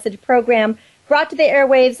positive message program brought to the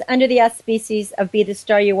airwaves under the auspices of Be the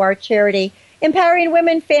Star You Are charity, empowering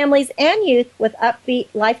women, families, and youth with upbeat,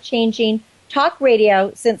 life-changing talk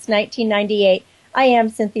radio since 1998. I am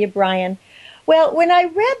Cynthia Bryan. Well, when I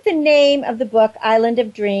read the name of the book, Island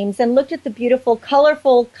of Dreams, and looked at the beautiful,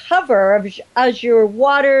 colorful cover of azure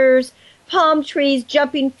waters, palm trees,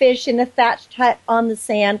 jumping fish in a thatched hut on the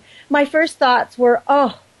sand, my first thoughts were,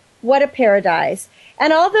 oh, what a paradise.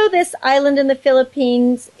 And although this island in the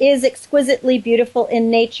Philippines is exquisitely beautiful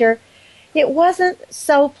in nature, it wasn't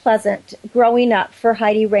so pleasant growing up for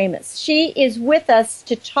Heidi Ramos. She is with us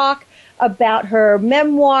to talk about her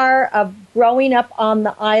memoir of growing up on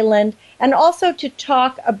the island, and also to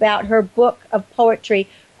talk about her book of poetry,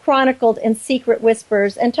 Chronicled in Secret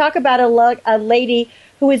Whispers, and talk about a lady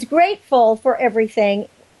who is grateful for everything.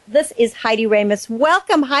 This is Heidi Ramos.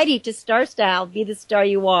 Welcome, Heidi, to Star Style, Be the Star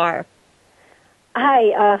You Are.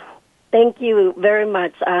 Hi, thank you very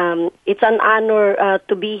much. It's an honor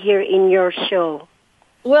to be here in your show.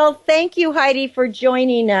 Well, thank you, Heidi, for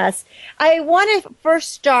joining us. I want to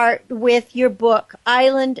first start with your book,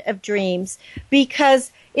 Island of Dreams,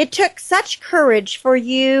 because it took such courage for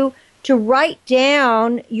you to write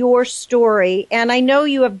down your story, and I know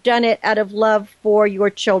you have done it out of love for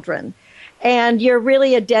your children, and you're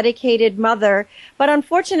really a dedicated mother, but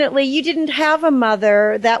unfortunately you didn't have a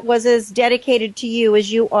mother that was as dedicated to you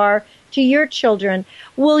as you are to your children.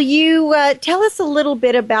 Will you tell us a little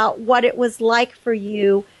bit about what it was like for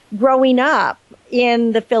you growing up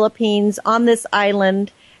in the Philippines on this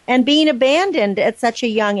island and being abandoned at such a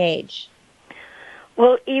young age?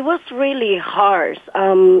 Well, it was really harsh.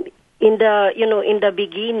 In the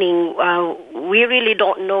beginning, we really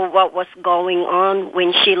don't know what was going on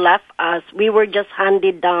when she left us. We were just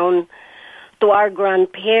handed down to our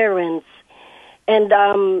grandparents, and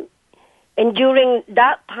during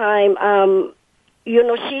that time,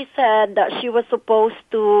 she said that she was supposed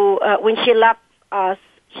to, when she left us,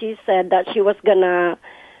 she said that she was gonna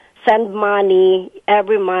send money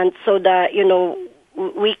every month so that,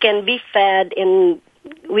 we can be fed and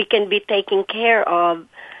we can be taken care of.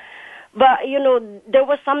 But, there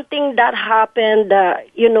was something that happened,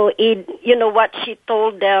 what she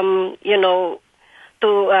told them,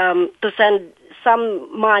 to send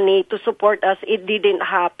some money to support us, it didn't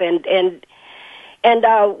happen. And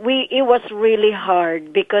it was really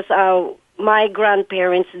hard because, my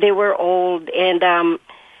grandparents, they were old, and,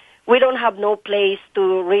 we don't have no place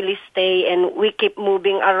to really stay, and we keep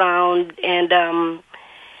moving around, and,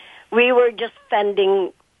 we were just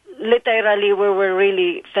fending. Literally, we were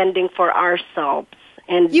really fending for ourselves.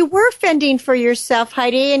 And you were fending for yourself,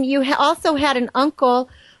 Heidi, and you also had an uncle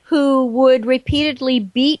who would repeatedly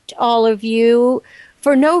beat all of you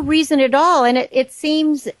for no reason at all. And it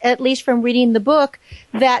seems, at least from reading the book,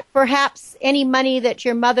 that perhaps any money that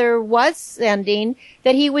your mother was sending,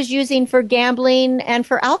 that he was using for gambling and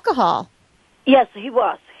for alcohol. Yes, he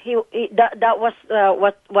was. That was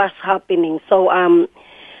what was happening. So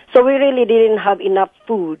we really didn't have enough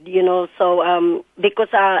food, so because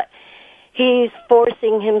he's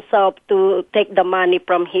forcing himself to take the money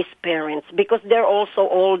from his parents because they're also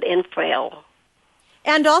old and frail.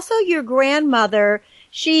 And also your grandmother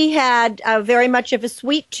she had very much of a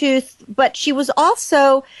sweet tooth, but she was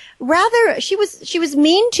also she was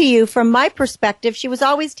mean to you from my perspective. She was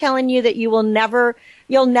always telling you that you'll never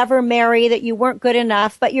marry, that you weren't good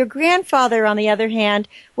enough. But your grandfather, on the other hand,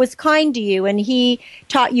 was kind to you, and he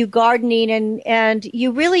taught you gardening, and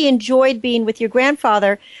you really enjoyed being with your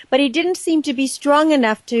grandfather, but he didn't seem to be strong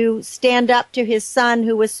enough to stand up to his son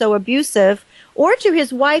who was so abusive, or to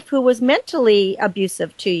his wife who was mentally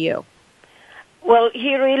abusive to you. Well,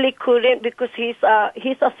 he really couldn't because he's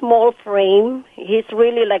a small frame. He's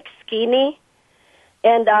really like skinny,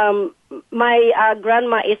 and my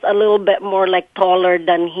grandma is a little bit more like taller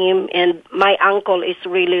than him, and my uncle is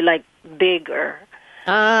really like bigger.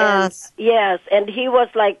 Yes, and he was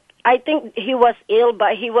like, I think he was ill,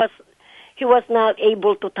 but he was not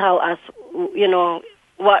able to tell us,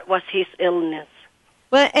 what was his illness.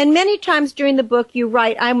 Well, and many times during the book, you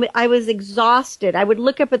write, I was exhausted. I would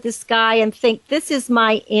look up at the sky and think, this is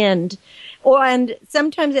my end. And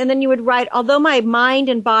then you would write, although my mind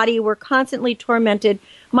and body were constantly tormented,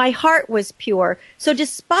 my heart was pure. So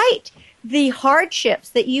despite the hardships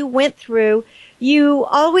that you went through, you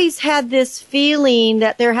always had this feeling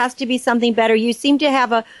that there has to be something better. You seem to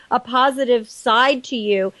have a positive side to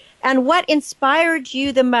you. And what inspired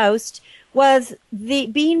you the most was the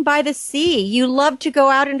being by the sea. You loved to go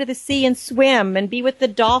out into the sea and swim and be with the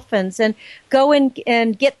dolphins and go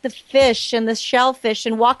and get the fish and the shellfish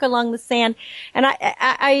and walk along the sand. And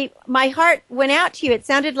my heart went out to you. It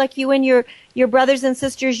sounded like you and your brothers and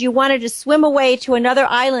sisters, you wanted to swim away to another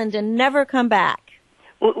island and never come back.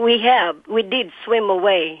 We did swim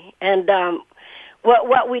away. And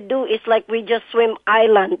what we do is like we just swim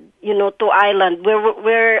island, to island.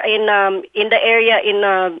 We're in the area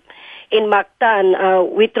in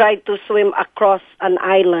Mactan, we tried to swim across an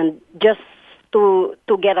island just to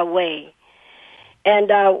get away.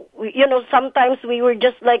 And, sometimes we were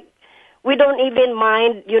just like, we don't even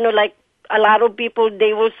mind, like a lot of people,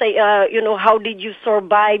 they will say, how did you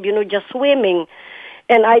survive, just swimming?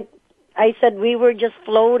 And I said we were just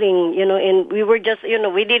floating, and we were just,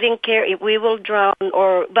 we didn't care if we will drown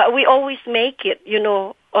but we always make it,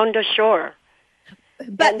 on the shore.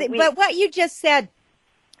 But what you just said,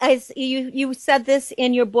 as you said this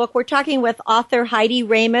in your book, we're talking with author Heidi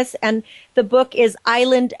Ramos, and the book is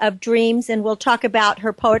Island of Dreams, and we'll talk about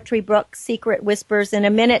her poetry book, Secret Whispers, in a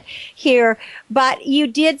minute here. But you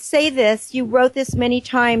did say this, you wrote this many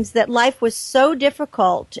times, that life was so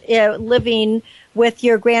difficult living with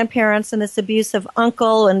your grandparents and this abusive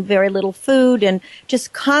uncle and very little food and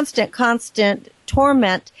just constant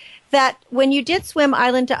torment, that when you did swim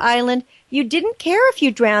island to island, you didn't care if you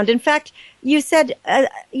drowned. In fact, you said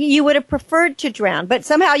you would have preferred to drown, but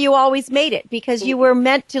somehow you always made it because you were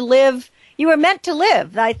meant to live. You were meant to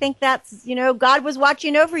live. I think that's, God was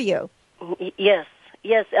watching over you. Yes.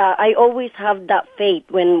 I always have that faith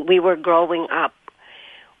when we were growing up.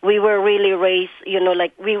 We were really raised,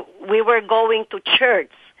 like we were going to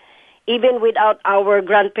church. Even without our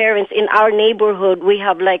grandparents in our neighborhood, we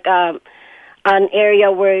have like an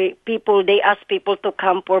area where they ask people to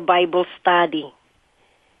come for Bible study.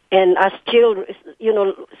 And as children,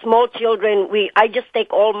 small children, I just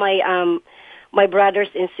take all my my brothers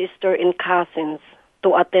and sisters and cousins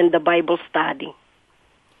to attend the Bible study.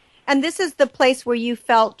 And this is the place where you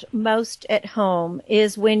felt most at home,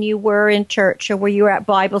 is when you were in church or where you were at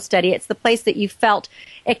Bible study. It's the place that you felt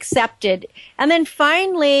accepted. And then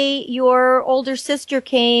finally, your older sister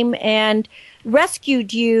came and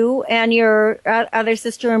rescued you and your other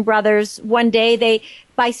sister and brothers one day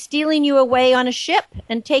by stealing you away on a ship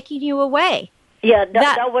and taking you away. Yeah,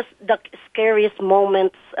 that was the scariest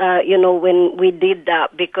moments, when we did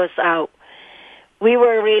that, because we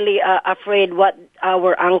were really afraid what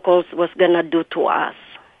our uncles was going to do to us.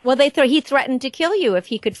 Well, he threatened to kill you if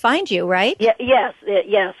he could find you, right? Yes.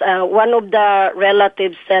 One of the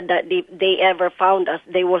relatives said that if they ever found us,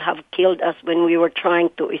 they would have killed us when we were trying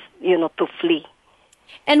to, to flee.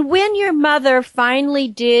 And when your mother finally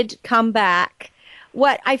did come back,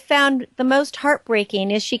 what I found the most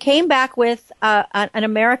heartbreaking is she came back with an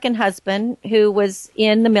American husband who was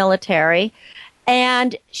in the military.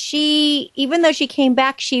 And even though she came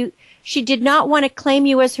back, she did not want to claim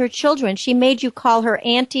you as her children. She made you call her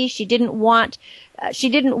auntie. She didn't want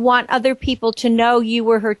other people to know you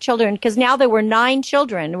were her children, because now there were 9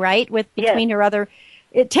 children, right? Between her other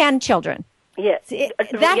 10 children. Yes.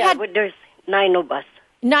 There's 9 of us.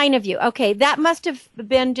 9 of you. Okay. That must have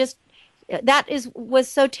been was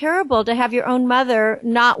so terrible to have your own mother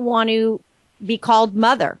not want to be called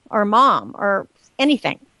mother or mom or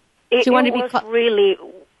anything. It was really,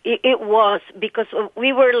 it was because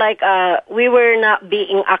we were we were not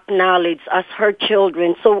being acknowledged as her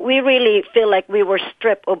children. So we really feel like we were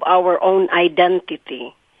stripped of our own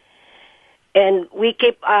identity. And we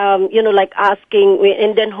kept, asking,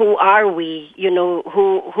 and then who are we?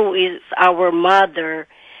 Who is our mother?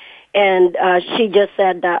 And she just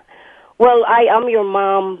said that, well, I am your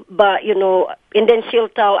mom, but, and then she'll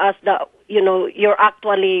tell us that, you're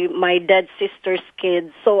actually my dead sister's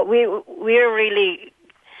kid. So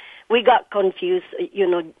we got confused,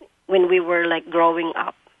 when we were growing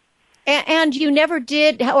up. And you never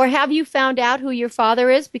did, or have you found out who your father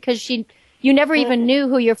is? Because you never even knew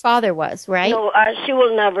who your father was, right? No, she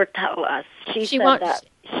will never tell us. She said won't. That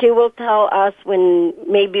she will tell us when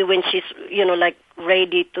she's,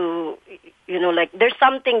 ready to, there's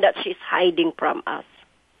something that she's hiding from us.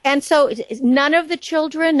 And so none of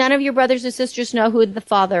your brothers and sisters know who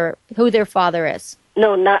their father is?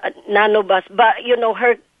 No, none of us. But,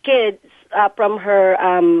 her kids from her,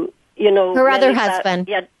 her other husband.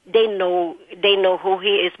 Yeah, they know who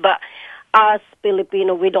he is. But us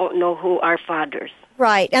Filipino, we don't know who our fathers.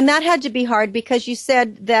 Right. And that had to be hard because you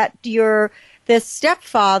said that the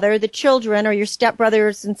stepfather, the children, or your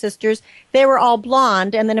stepbrothers and sisters, they were all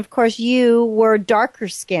blonde. And then, of course, you were darker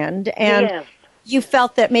skinned. And yes. You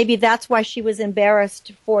felt that maybe that's why she was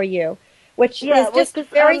embarrassed for you, which is just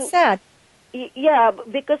very sad. Yeah,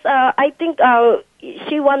 because I think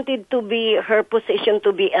she wanted her position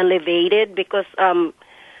to be elevated because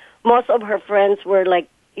most of her friends were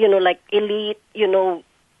elite, in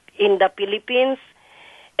the Philippines.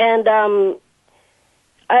 And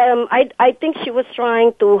I think she was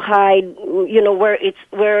trying to hide,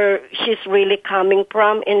 where she's really coming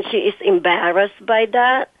from, and she is embarrassed by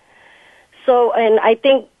that. So, and I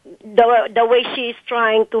think the way she's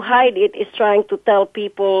trying to hide it is trying to tell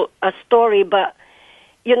people a story, but,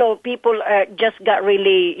 people just got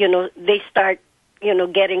really, they start,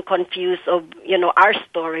 getting confused of, our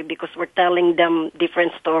story because we're telling them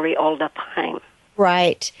different story all the time.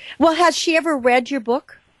 Right. Well, has she ever read your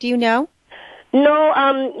book? Do you know? No,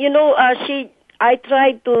 I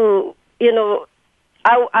tried to,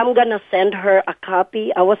 I'm going to send her a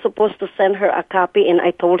copy. I was supposed to send her a copy, and I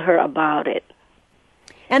told her about it.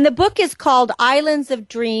 And the book is called Islands of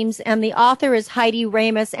Dreams, and the author is Heidi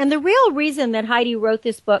Ramos. And the real reason that Heidi wrote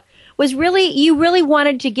this book was you really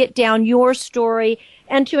wanted to get down your story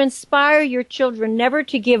and to inspire your children never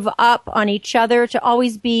to give up on each other, to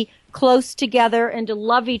always be close together and to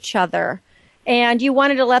love each other. And you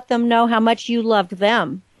wanted to let them know how much you loved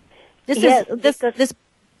them. This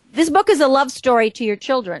book is a love story to your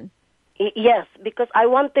children. Yes, because I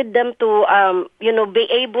wanted them to, be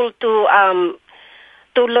able to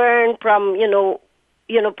learn from,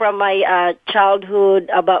 from my childhood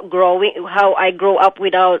about how I grew up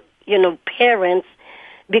without, parents,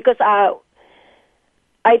 because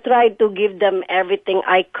I tried to give them everything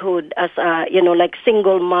I could as a,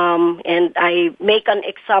 single mom, and I make an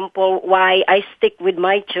example why I stick with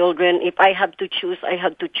my children. If I have to choose, I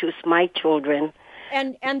have to choose my children.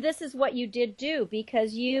 And this is what you did do,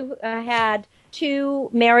 because you had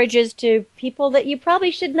 2 marriages to people that you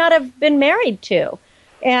probably should not have been married to.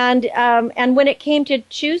 And when it came to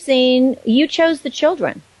choosing, you chose the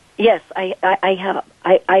children. Yes, I have.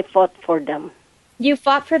 I fought for them. You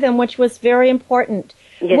fought for them, which was very important.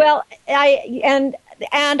 Yes. Well,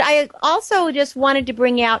 I also just wanted to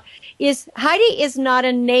bring out is Heidi is not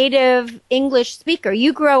a native English speaker.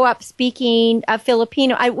 You grow up speaking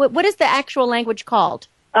Filipino. What is the actual language called?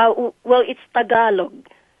 Well, it's Tagalog.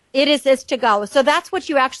 It's Tagalog. So that's what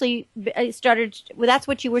you actually started. Well, that's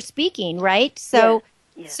what you were speaking, right? So,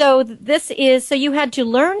 yes. So you had to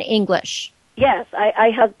learn English. Yes,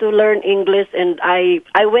 I had to learn English, and I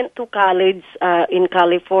went to college in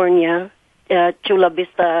California, Chula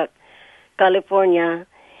Vista, California.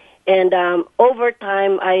 And over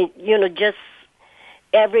time, I, just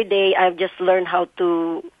every day I've just learned how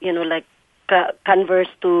to, converse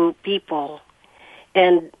to people.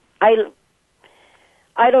 And I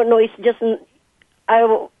don't know, it's just,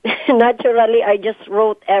 naturally I just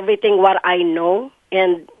wrote everything what I know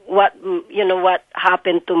and what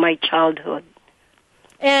happened to my childhood.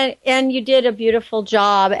 And you did a beautiful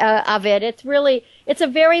job of it. It's a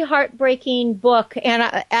very heartbreaking book, and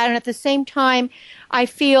at the same time, I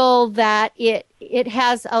feel that it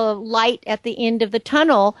has a light at the end of the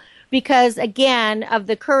tunnel because, again, of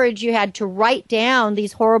the courage you had to write down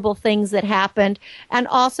these horrible things that happened, and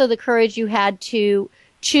also the courage you had to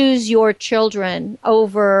choose your children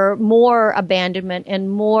over more abandonment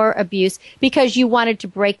and more abuse because you wanted to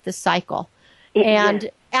break the cycle.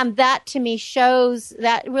 And that to me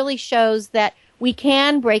really shows that we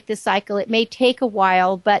can break the cycle. It may take a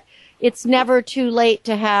while, but it's never too late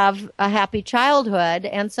to have a happy childhood.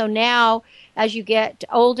 And so now, as you get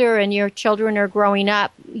older and your children are growing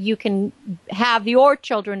up, you can have your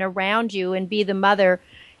children around you and be the mother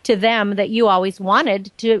to them that you always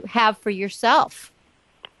wanted to have for yourself.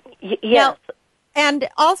 Yes. Now, and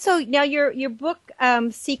also, now your book,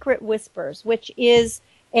 Secret Whispers, which is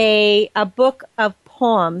a book of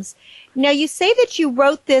poems. Now, you say that you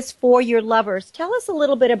wrote this for your lovers. Tell us a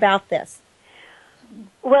little bit about this.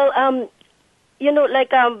 Well,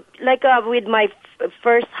 with my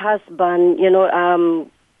first husband,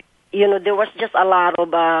 there was just a lot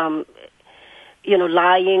of,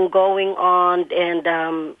 lying going on,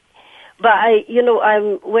 and but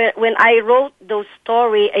when I wrote those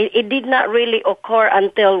stories, it did not really occur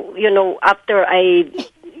until after I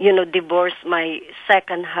divorced my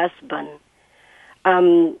second husband,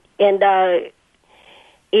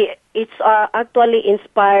 it's actually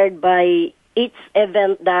inspired by each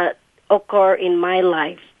event that occur in my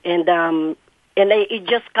life, and it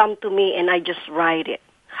just come to me, and I just write it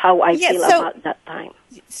how I feel about that time.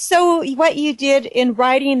 So what you did in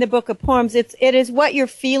writing the book of poems, it is what you're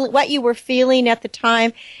feeling, what you were feeling at the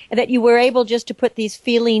time, and that you were able just to put these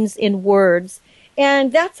feelings in words,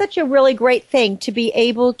 and that's such a really great thing to be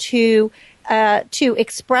able to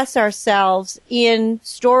express ourselves in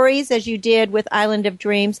stories, as you did with Island of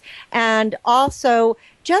Dreams, and also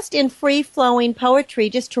just in free-flowing poetry,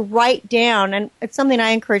 just to write down. And it's something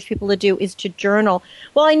I encourage people to do, is to journal.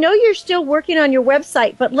 Well, I know you're still working on your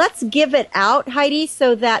website, but let's give it out, Heidi,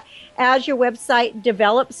 so that as your website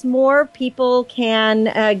develops more, people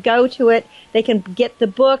can go to it. They can get the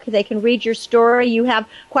book. They can read your story. You have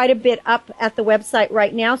quite a bit up at the website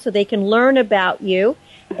right now, so they can learn about you.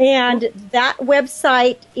 And that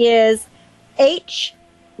website is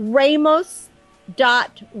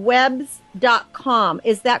hramos.webs.com.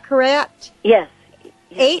 Is that correct? Yes.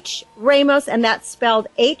 H Ramos, and that's spelled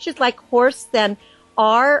H is like horse, then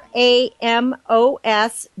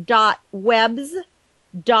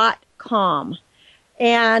RAMOS.webs.com.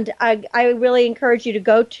 And I really encourage you to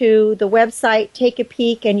go to the website, take a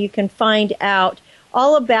peek, and you can find out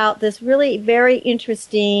all about this really very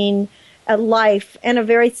interesting life, and a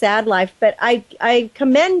very sad life. But I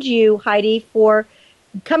commend you, Heidi, for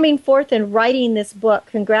coming forth and writing this book.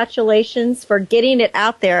 Congratulations for getting it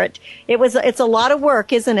out there. It's a lot of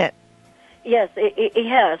work, isn't it? Yes, it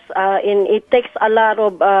has, and it takes a lot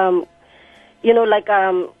of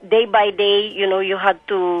day by day. You had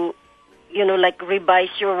to revise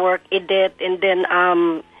your work, edit, and then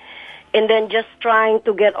just trying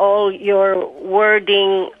to get all your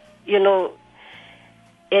wording.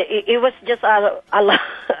 It was just a lot.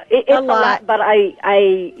 It's a lot, but I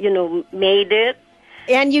made it.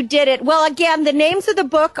 And you did it. Well, again, the names of the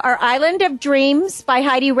book are Island of Dreams by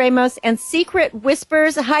Heidi Ramos and Secret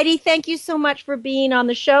Whispers. Heidi, thank you so much for being on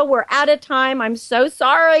the show. We're out of time. I'm so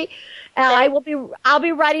sorry. I'll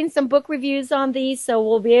be writing some book reviews on these, so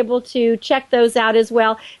we'll be able to check those out as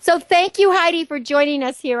well. So thank you, Heidi, for joining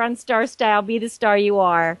us here on Star Style. Be the star you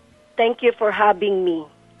are. Thank you for having me.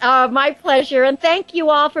 My pleasure. And thank you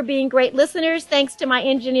all for being great listeners. Thanks to my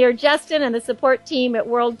engineer, Justin, and the support team at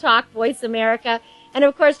World Talk Voice America. And,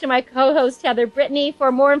 of course, to my co-host, Heather Brittany.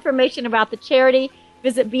 For more information about the charity,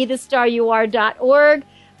 visit BeTheStarYouAre.org.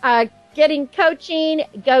 Getting coaching,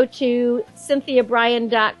 go to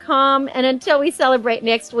CynthiaBryan.com. And until we celebrate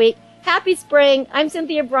next week, happy spring. I'm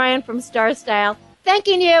Cynthia Bryan from Star Style,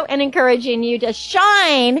 thanking you and encouraging you to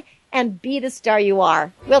shine and be the star you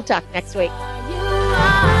are. We'll talk next week.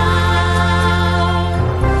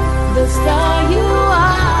 The star you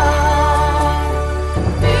are.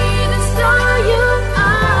 Be the star you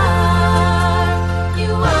are.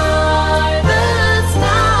 You are the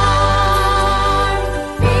star.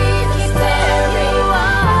 Be the star you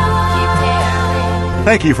are. Keep daring.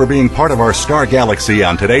 Thank you for being part of our star galaxy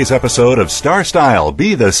on today's episode of Star Style,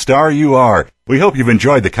 Be the Star You Are. We hope you've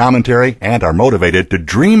enjoyed the commentary and are motivated to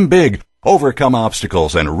dream big, overcome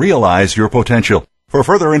obstacles, and realize your potential. For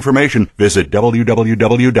further information, visit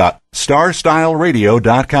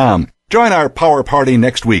www.starstyleradio.com. Join our power party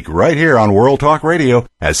next week right here on World Talk Radio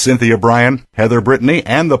as Cynthia Bryan, Heather Brittany,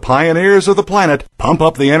 and the pioneers of the planet pump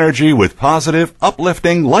up the energy with positive,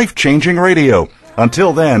 uplifting, life-changing radio.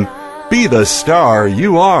 Until then, be the star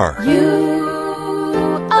you are. You